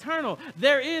is eternal.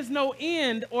 There is no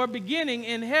end or beginning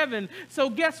in heaven. So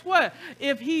guess what?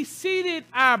 If he seated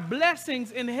our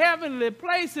blessings in heavenly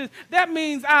places, that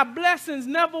means our blessings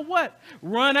never what?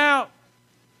 Run out.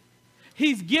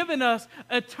 He's given us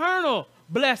eternal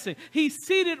blessing. He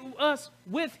seated us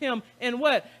with him in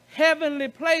what? Heavenly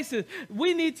places.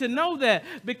 We need to know that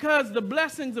because the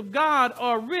blessings of God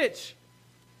are rich.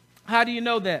 How do you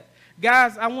know that?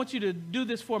 Guys, I want you to do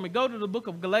this for me. Go to the book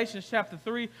of Galatians chapter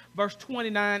 3, verse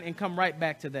 29, and come right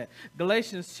back to that.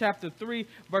 Galatians chapter 3,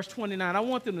 verse 29. I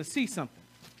want them to see something.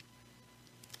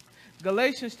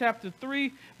 Galatians chapter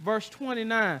 3, verse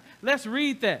 29. Let's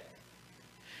read that.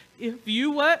 If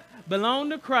you what? Belong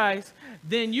to Christ,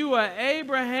 then you are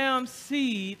Abraham's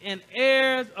seed and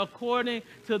heirs according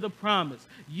to the promise.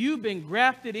 You've been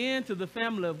grafted into the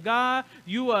family of God.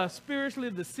 You are spiritually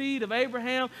the seed of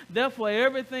Abraham. Therefore,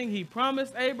 everything he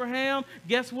promised Abraham,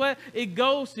 guess what? It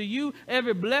goes to you.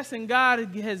 Every blessing God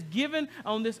has given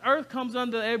on this earth comes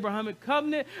under the Abrahamic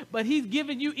covenant, but he's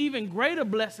given you even greater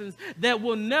blessings that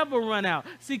will never run out.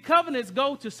 See, covenants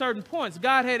go to certain points.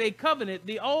 God had a covenant,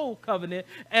 the old covenant,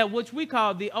 which we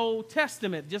call the Old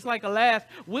Testament, just like a last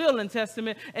will and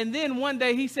testament. And then one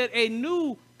day he said, a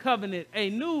new covenant, a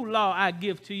new law I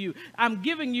give to you. I'm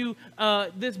giving you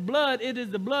this blood. It is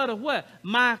the blood of what?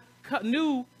 My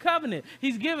new covenant.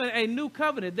 He's given a new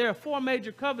covenant. There are 4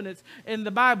 major covenants in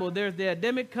the Bible. There's the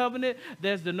Adamic covenant,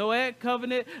 there's the Noahic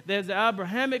covenant, there's the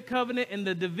Abrahamic covenant, and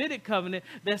the Davidic covenant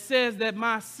that says that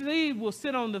my seed will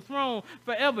sit on the throne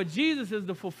forever. Jesus is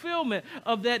the fulfillment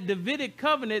of that Davidic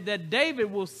covenant, that David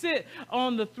will sit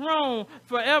on the throne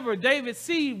forever. David's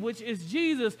seed, which is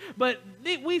Jesus. But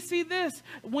we see this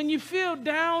when you feel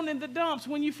down in the dumps,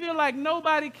 when you feel like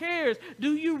nobody cares.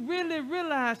 Do you really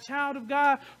realize, child of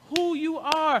God, who you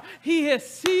are? He has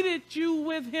seated you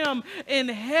with him in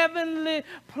heavenly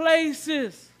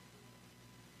places,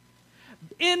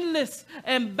 endless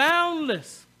and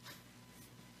boundless.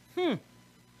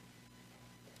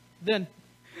 They're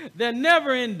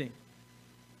never ending.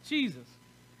 Jesus.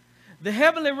 The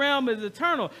heavenly realm is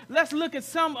eternal. Let's look at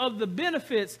some of the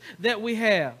benefits that we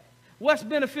have. What's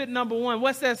benefit number 1?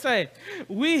 What's that say?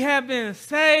 We have been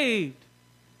saved.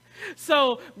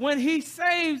 So when he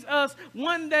saves us,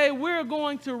 one day we're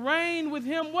going to reign with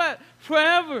him what?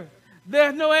 Forever.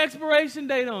 There's no expiration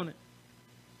date on it.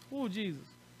 Oh, Jesus.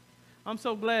 I'm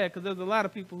so glad, because there's a lot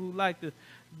of people who like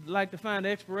to find the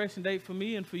expiration date for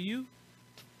me and for you.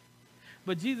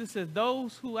 But Jesus says,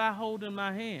 those who I hold in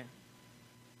my hand,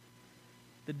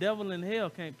 the devil in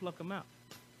hell can't pluck them out.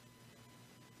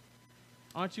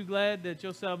 Aren't you glad that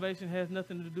your salvation has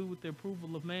nothing to do with the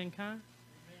approval of mankind?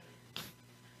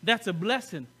 That's a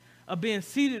blessing of being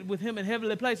seated with him in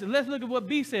heavenly places. Let's look at what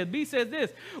B says. B says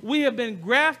this: we have been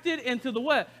grafted into the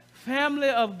what? Family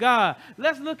of God.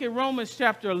 Let's look at Romans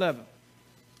chapter 11.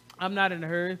 I'm not in a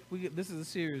hurry. This is a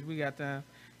series. We got time.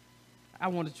 I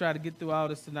want to try to get through all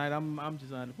this tonight. I'm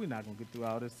just honest. We're not going to get through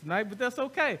all this tonight, but that's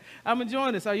okay. I'm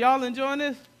enjoying this. Are y'all enjoying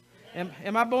this?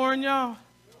 Am I boring y'all?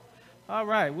 All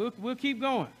right. We'll keep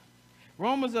going.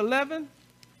 Romans 11,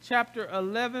 chapter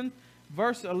 11,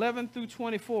 verse 11 through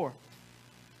 24.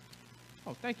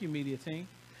 Oh, thank you, media team.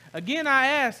 Again, I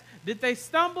ask, did they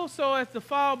stumble so as to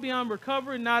fall beyond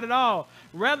recovery? Not at all.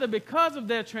 Rather, because of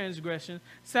their transgression,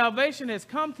 salvation has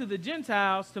come to the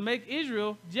Gentiles to make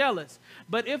Israel jealous.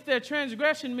 But if their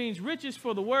transgression means riches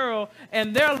for the world,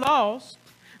 and their loss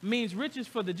means riches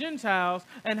for the Gentiles,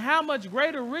 and how much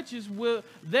greater riches will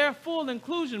their full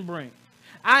inclusion bring?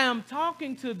 I am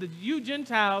talking to you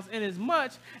Gentiles,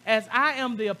 inasmuch as I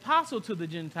am the apostle to the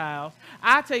Gentiles.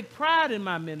 I take pride in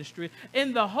my ministry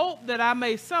in the hope that I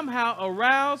may somehow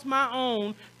arouse my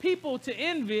own people to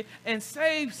envy and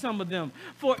save some of them.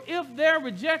 For if their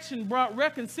rejection brought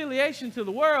reconciliation to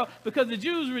the world, because the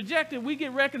Jews rejected, we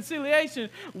get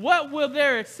reconciliation, what will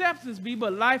their acceptance be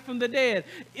but life from the dead?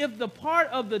 If the part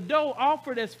of the dough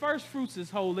offered as first fruits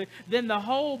is holy, then the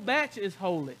whole batch is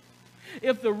holy.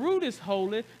 If the root is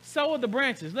holy, so are the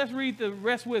branches. Let's read the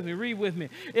rest with me. Read with me.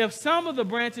 If some of the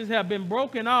branches have been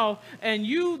broken off, and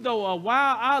you, though a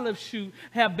wild olive shoot,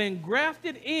 have been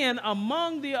grafted in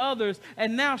among the others,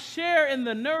 and now share in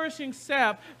the nourishing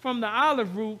sap from the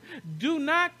olive root, do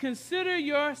not consider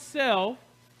yourself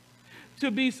to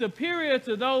be superior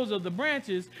to those of the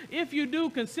branches. If you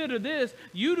do consider this,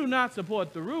 you do not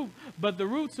support the root, but the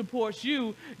root supports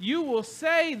you. You will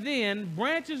say then,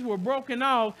 branches were broken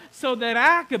off so that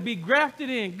I could be grafted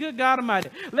in. Good God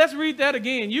Almighty. Let's read that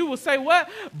again. You will say what?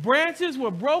 Branches were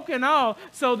broken off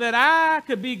so that I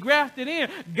could be grafted in.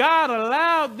 God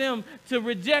allowed them to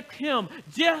reject him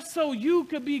just so you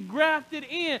could be grafted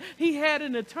in. He had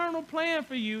an eternal plan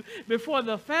for you before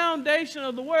the foundation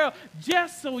of the world,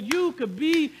 just so you could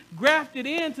be grafted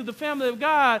into the family of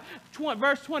God.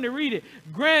 Verse 20, read it.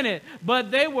 Granted,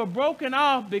 but they were broken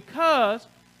off because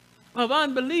of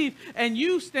unbelief, and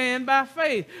you stand by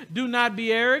faith. Do not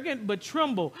be arrogant, but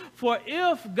tremble. For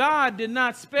if God did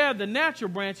not spare the natural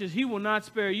branches, he will not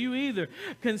spare you either.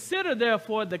 Consider,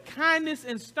 therefore, the kindness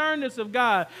and sternness of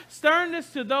God.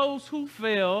 Sternness to those who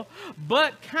fail,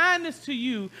 but kindness to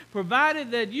you,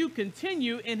 provided that you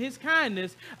continue in his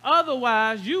kindness.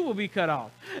 Otherwise, you will be cut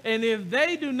off. And if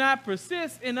they do not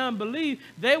persist in unbelief,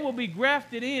 they will be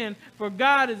grafted in, for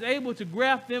God is able to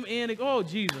graft them in. Oh,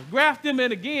 Jesus. Graft them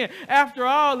in again. After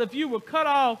all, if you were cut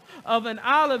off of an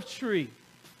olive tree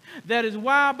that is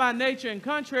wild by nature and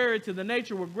contrary to the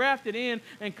nature were grafted in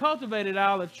and cultivated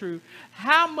olive tree,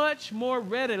 how much more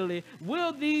readily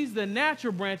will these, the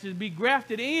natural branches, be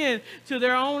grafted in to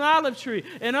their own olive tree?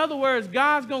 In other words,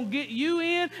 God's going to get you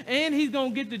in, and he's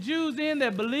going to get the Jews in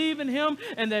that believe in him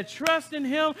and that trust in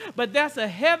him. But that's a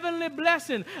heavenly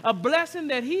blessing, a blessing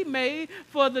that he made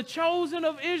for the chosen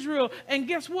of Israel. And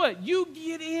guess what? You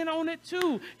get in on it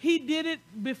too. He did it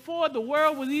before the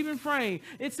world was even framed.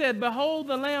 It said, behold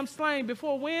the Lamb slain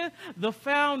before when? The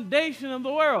foundation of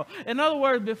the world. In other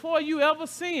words, before you ever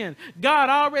sinned, God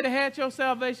already had your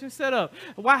salvation set up.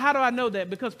 Why? How do I know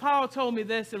that? Because Paul told me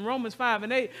this in Romans 5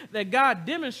 and 8, that God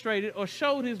demonstrated or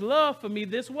showed his love for me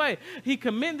this way. He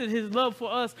commended his love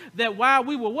for us, that while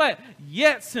we were what?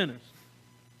 Yet sinners.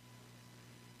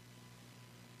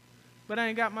 But I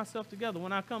ain't got myself together.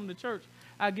 When I come to church,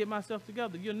 I get myself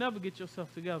together. You'll never get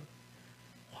yourself together.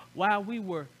 While we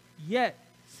were yet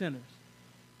sinners,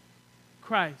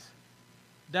 Christ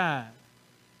died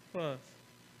for us.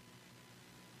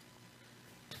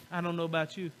 I don't know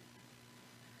about you,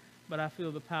 but I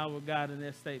feel the power of God in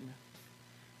that statement.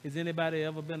 Has anybody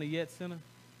ever been a yet sinner?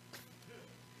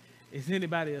 Is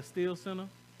anybody a still sinner?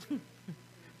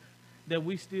 That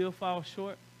we still fall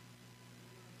short?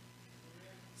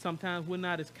 Sometimes we're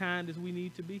not as kind as we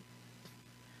need to be.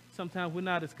 Sometimes we're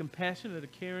not as compassionate or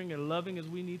caring or loving as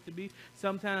we need to be.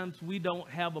 Sometimes we don't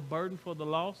have a burden for the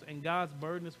lost, and God's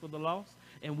burden is for the lost,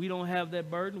 and we don't have that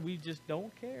burden. We just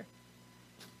don't care.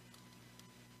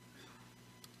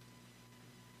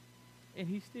 And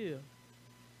he still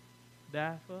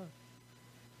died for us.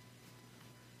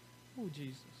 Oh,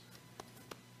 Jesus.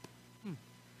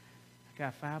 I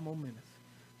got 5 more minutes.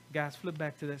 Guys, flip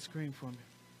back to that screen for me.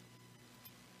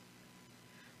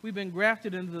 We've been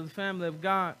grafted into the family of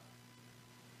God.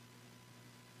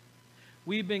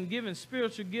 We've been given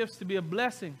spiritual gifts to be a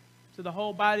blessing to the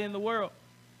whole body in the world.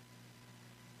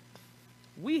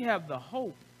 We have the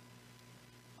hope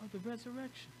of the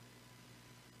resurrection.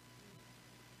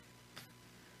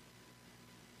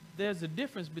 There's a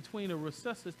difference between a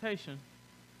resuscitation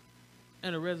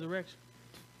and a resurrection.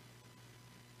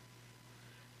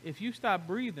 if you stop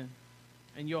breathing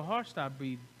and your heart stop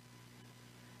beating,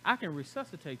 I can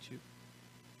resuscitate you.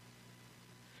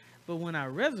 But when I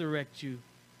resurrect you,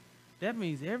 that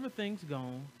means everything's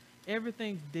gone,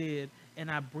 everything's dead, and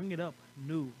I bring it up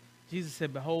new. Jesus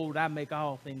said, behold, I make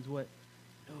all things what?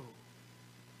 New.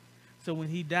 So when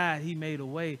he died, he made a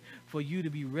way for you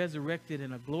to be resurrected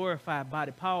in a glorified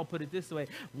body. Paul put it this way: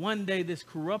 one day this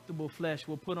corruptible flesh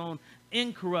will put on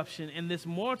incorruption, and this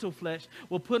mortal flesh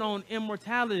will put on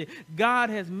immortality.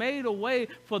 God has made a way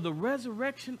for the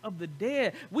resurrection of the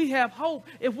dead. We have hope.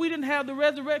 If we didn't have the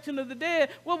resurrection of the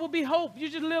dead, what would be hope? You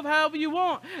just live however you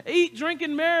want. Eat, drink,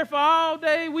 and marry for all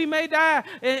day. We may die,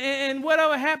 and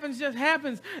whatever happens just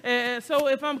happens. And so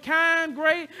if I'm kind,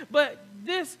 great, but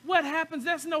this, what happens?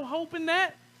 There's no hope in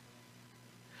that.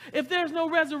 If there's no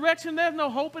resurrection, there's no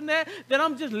hope in that, then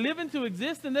I'm just living to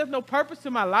exist and there's no purpose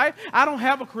to my life. I don't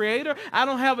have a creator. I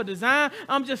don't have a design.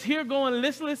 I'm just here going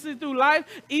listlessly through life,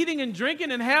 eating and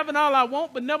drinking and having all I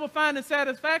want, but never finding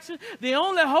satisfaction. The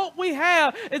only hope we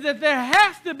have is that there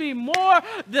has to be more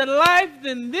than life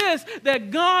than this,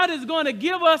 that God is going to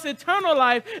give us eternal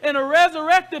life in a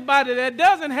resurrected body that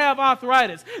doesn't have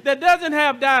arthritis, that doesn't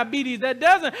have diabetes, that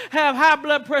doesn't have high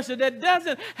blood pressure, that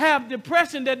doesn't have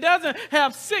depression, that doesn't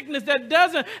have sickness, that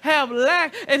doesn't have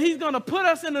lack, and he's going to put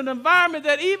us in an environment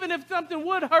that even if something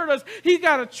would hurt us, he's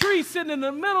got a tree sitting in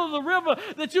the middle of the river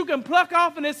that you can pluck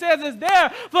off, and it says it's there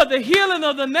for the healing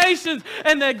of the nations,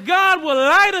 and that God will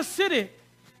light a city.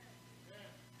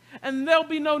 And there'll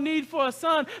be no need for a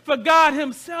sun, for God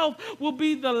himself will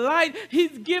be the light.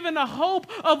 He's given a hope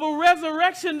of a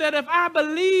resurrection, that if I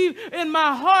believe in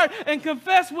my heart and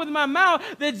confess with my mouth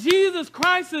that Jesus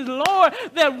Christ is Lord,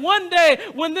 that one day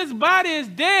when this body is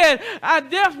dead,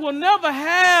 death will never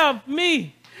have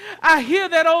me. I hear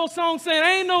that old song saying,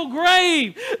 ain't no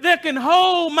grave that can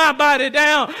hold my body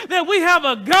down, that we have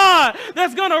a God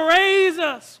that's going to raise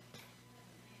us.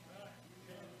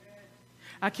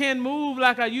 I can't move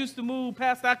like I used to move,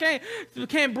 Pastor. I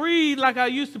can't breathe like I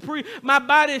used to breathe. My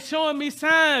body is showing me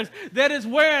signs that it's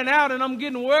wearing out, and I'm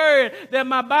getting worried that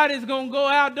my body's going to go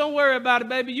out. Don't worry about it,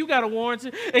 baby. You got a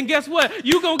warranty. And guess what?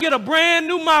 You're going to get a brand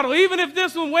new model. Even if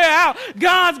this one wear out,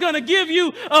 God's going to give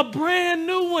you a brand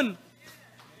new one.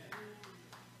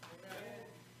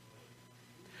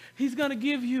 He's going to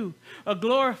give you a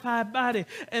glorified body,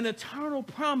 an eternal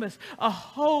promise, a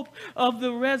hope of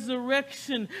the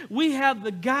resurrection. We have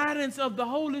the guidance of the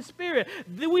Holy Spirit.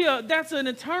 That's an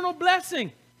eternal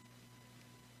blessing.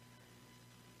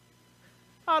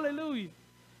 Hallelujah.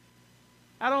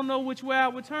 I don't know which way I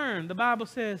would turn. The Bible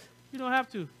says you don't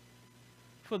have to.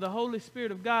 For the Holy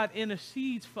Spirit of God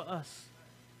intercedes for us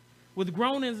with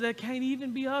groanings that can't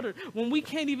even be uttered. When we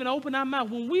can't even open our mouth,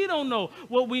 when we don't know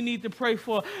what we need to pray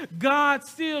for, God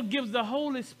still gives the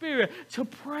Holy Spirit to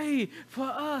pray for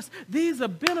us. These are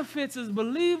benefits as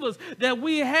believers that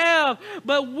we have,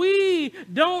 but we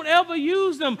don't ever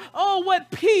use them. Oh,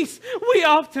 what peace we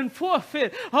often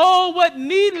forfeit. Oh, what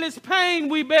needless pain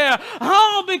we bear.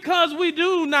 All because we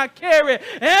do not carry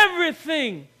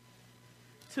everything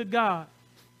to God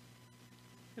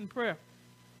in prayer.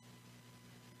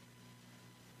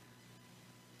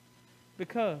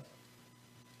 Because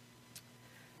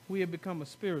we have become a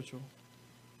spiritual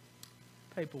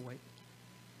paperweight.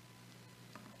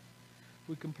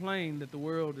 We complain that the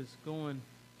world is going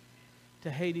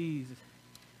to Hades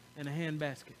in a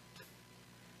handbasket.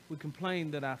 We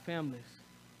complain that our families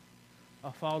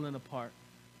are falling apart.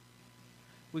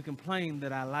 We complain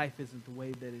that our life isn't the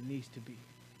way that it needs to be.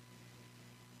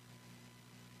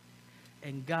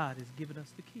 And God has given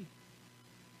us the key.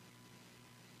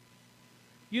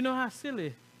 You know how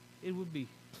silly it would be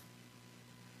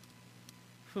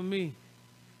for me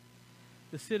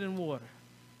to sit in water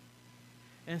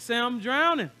and say, I'm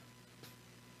drowning.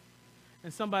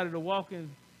 And somebody to walk and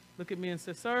look at me and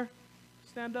say, sir,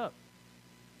 stand up.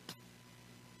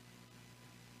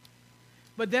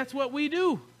 But that's what we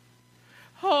do.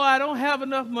 Oh, I don't have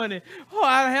enough money. Oh,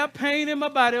 I have pain in my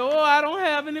body. Oh, I don't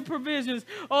have any provisions.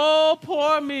 Oh,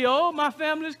 poor me. Oh, my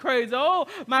family's crazy. Oh,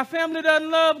 my family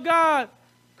doesn't love God.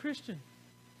 Christian,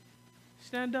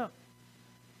 stand up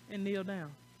and kneel down.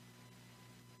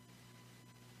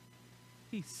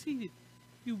 He seated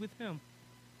you with him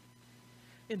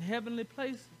in heavenly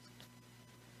places.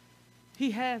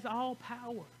 He has all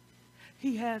power.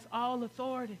 He has all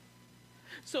authority.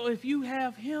 So if you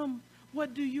have him,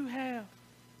 what do you have?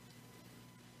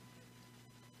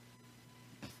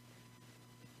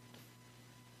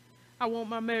 I want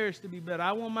my marriage to be better.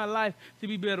 I want my life to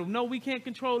be better. No, we can't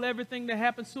control everything that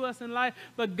happens to us in life,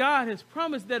 but God has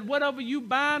promised that whatever you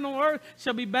bind on earth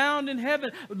shall be bound in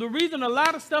heaven. The reason a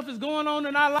lot of stuff is going on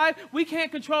in our life, we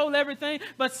can't control everything,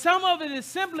 but some of it is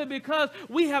simply because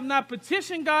we have not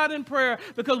petitioned God in prayer,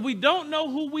 because we don't know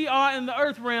who we are in the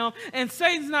earth realm, and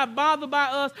Satan's not bothered by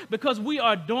us because we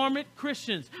are dormant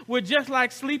Christians. We're just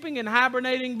like sleeping and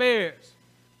hibernating bears.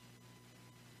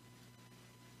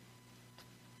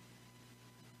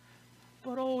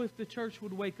 But oh, if the church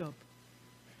would wake up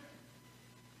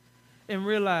and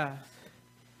realize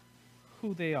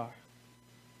who they are.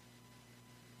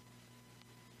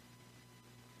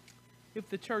 If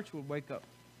the church would wake up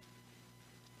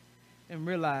and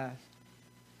realize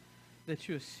that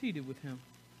you're seated with him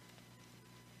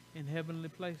in heavenly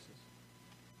places.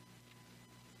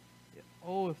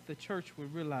 Oh, if the church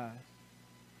would realize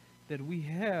that we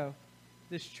have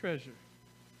this treasure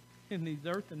in these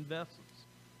earthen vessels,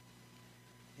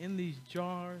 in these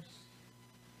jars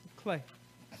of clay.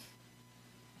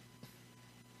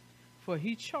 For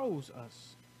he chose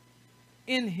us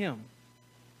in him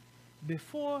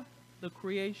before the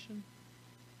creation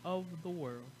of the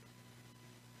world.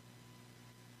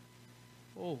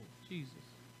 Oh, Jesus.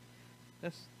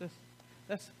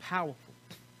 That's powerful.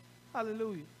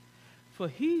 Hallelujah. For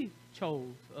he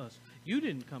chose us. You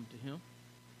didn't come to him.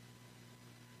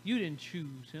 You didn't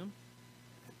choose him.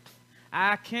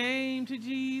 I came to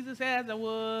Jesus as I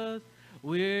was,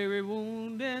 weary,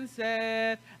 wounded, and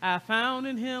sad. I found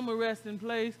in him a resting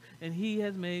place, and he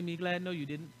has made me glad. No, you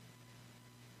didn't.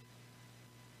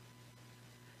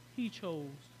 He chose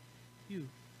you.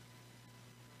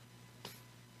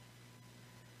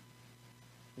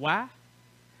 Why?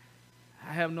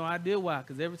 I have no idea why,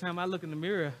 because every time I look in the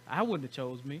mirror, I wouldn't have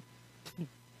chose me.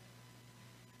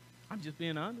 I'm just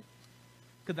being honest,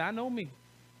 because I know me.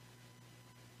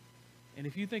 And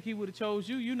if you think he would have chose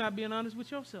you, you're not being honest with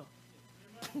yourself.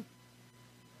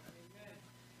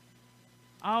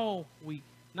 All we,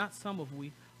 not some of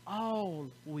we, all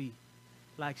we,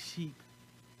 like sheep,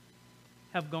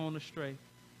 have gone astray.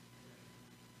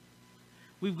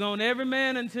 We've gone every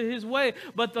man into his way,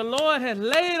 but the Lord has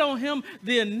laid on him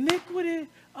the iniquity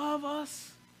of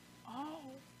us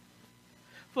all.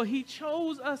 For he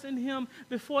chose us in him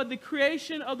before the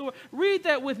creation of the world. Read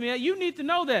that with me. You need to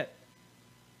know that.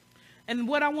 And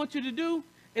what I want you to do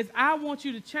is I want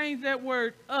you to change that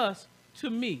word us to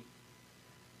me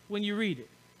when you read it.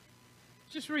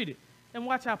 Just read it and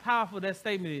watch how powerful that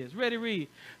statement is. Ready, read.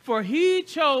 For he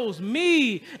chose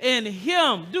me in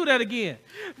him. Do that again.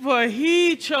 For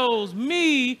he chose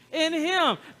me in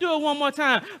him. Do it one more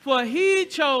time. For he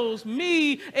chose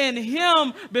me in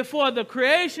him before the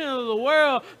creation of the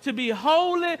world to be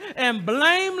holy and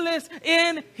blameless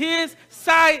in his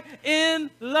sight in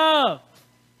love.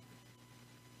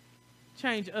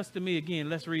 Change us to me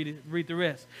again. Let's read it. Read the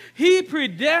rest. He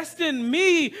predestined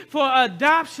me for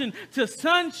adoption to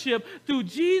sonship through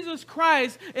Jesus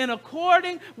Christ in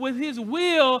according with his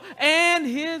will and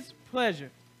his pleasure.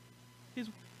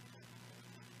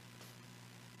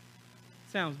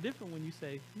 Sounds different when you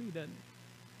say me, doesn't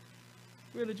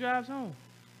it? Really drives home.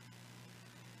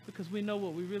 Because we know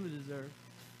what we really deserve.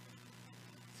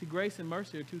 See, grace and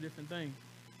mercy are two different things.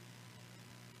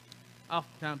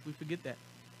 Oftentimes we forget that.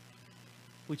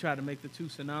 We try to make the two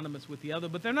synonymous with the other,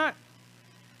 but they're not.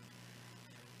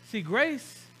 See,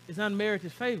 grace is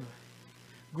unmerited favor.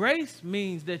 Grace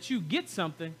means that you get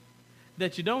something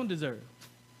that you don't deserve.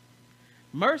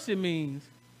 Mercy means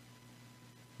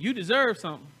you deserve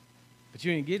something, but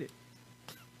you didn't get it.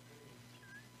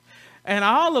 And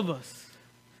all of us,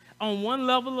 on one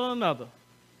level or another,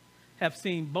 have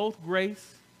seen both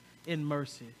grace and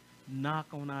mercy knock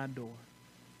on our door.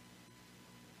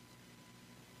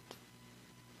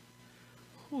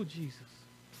 Oh, Jesus.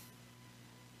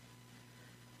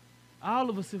 All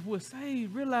of us, if we're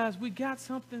saved, realize we got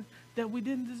something that we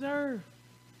didn't deserve.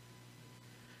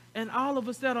 And all of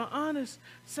us that are honest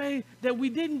say that we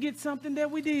didn't get something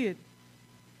that we did.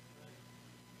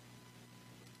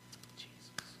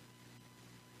 Jesus.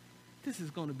 This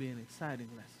is going to be an exciting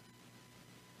lesson.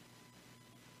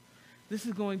 This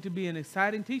is going to be an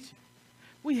exciting teaching.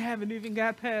 We haven't even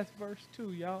got past verse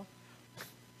 2, y'all.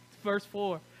 Verse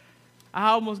 4.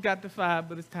 I almost got to 5,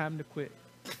 but it's time to quit.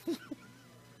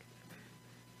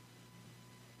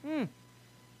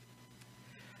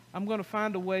 I'm going to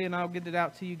find a way, and I'll get it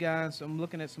out to you guys. I'm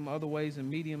looking at some other ways and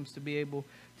mediums to be able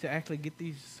to actually get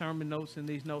these sermon notes and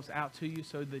these notes out to you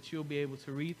so that you'll be able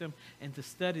to read them and to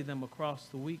study them across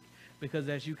the week. Because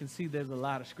as you can see, there's a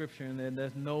lot of scripture, and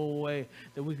there's no way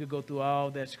that we could go through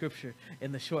all that scripture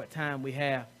in the short time we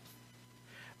have.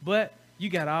 But You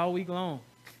got all week long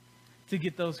to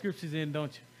get those scriptures in,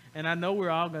 don't you? And I know we're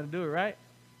all going to do it, right?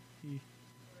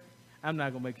 I'm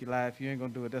not going to make you lie. If you ain't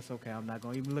going to do it, that's okay. I'm not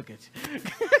going to even look at you.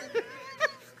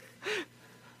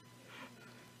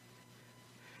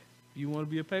 You want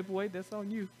to be a paperweight? That's on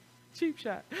you. Cheap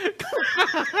shot.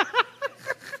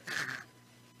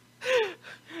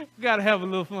 Got to have a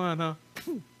little fun, huh?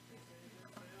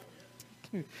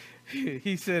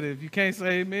 He said, if you can't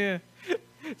say amen,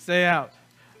 say out.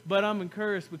 But I'm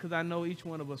encouraged because I know each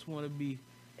one of us want to be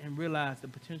and realize the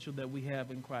potential that we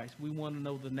have in Christ. We want to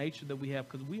know the nature that we have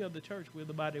because we are the church. We're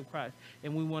the body of Christ.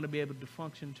 And we want to be able to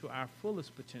function to our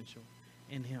fullest potential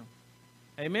in him.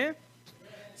 Amen?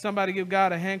 Somebody give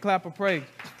God a hand clap of praise.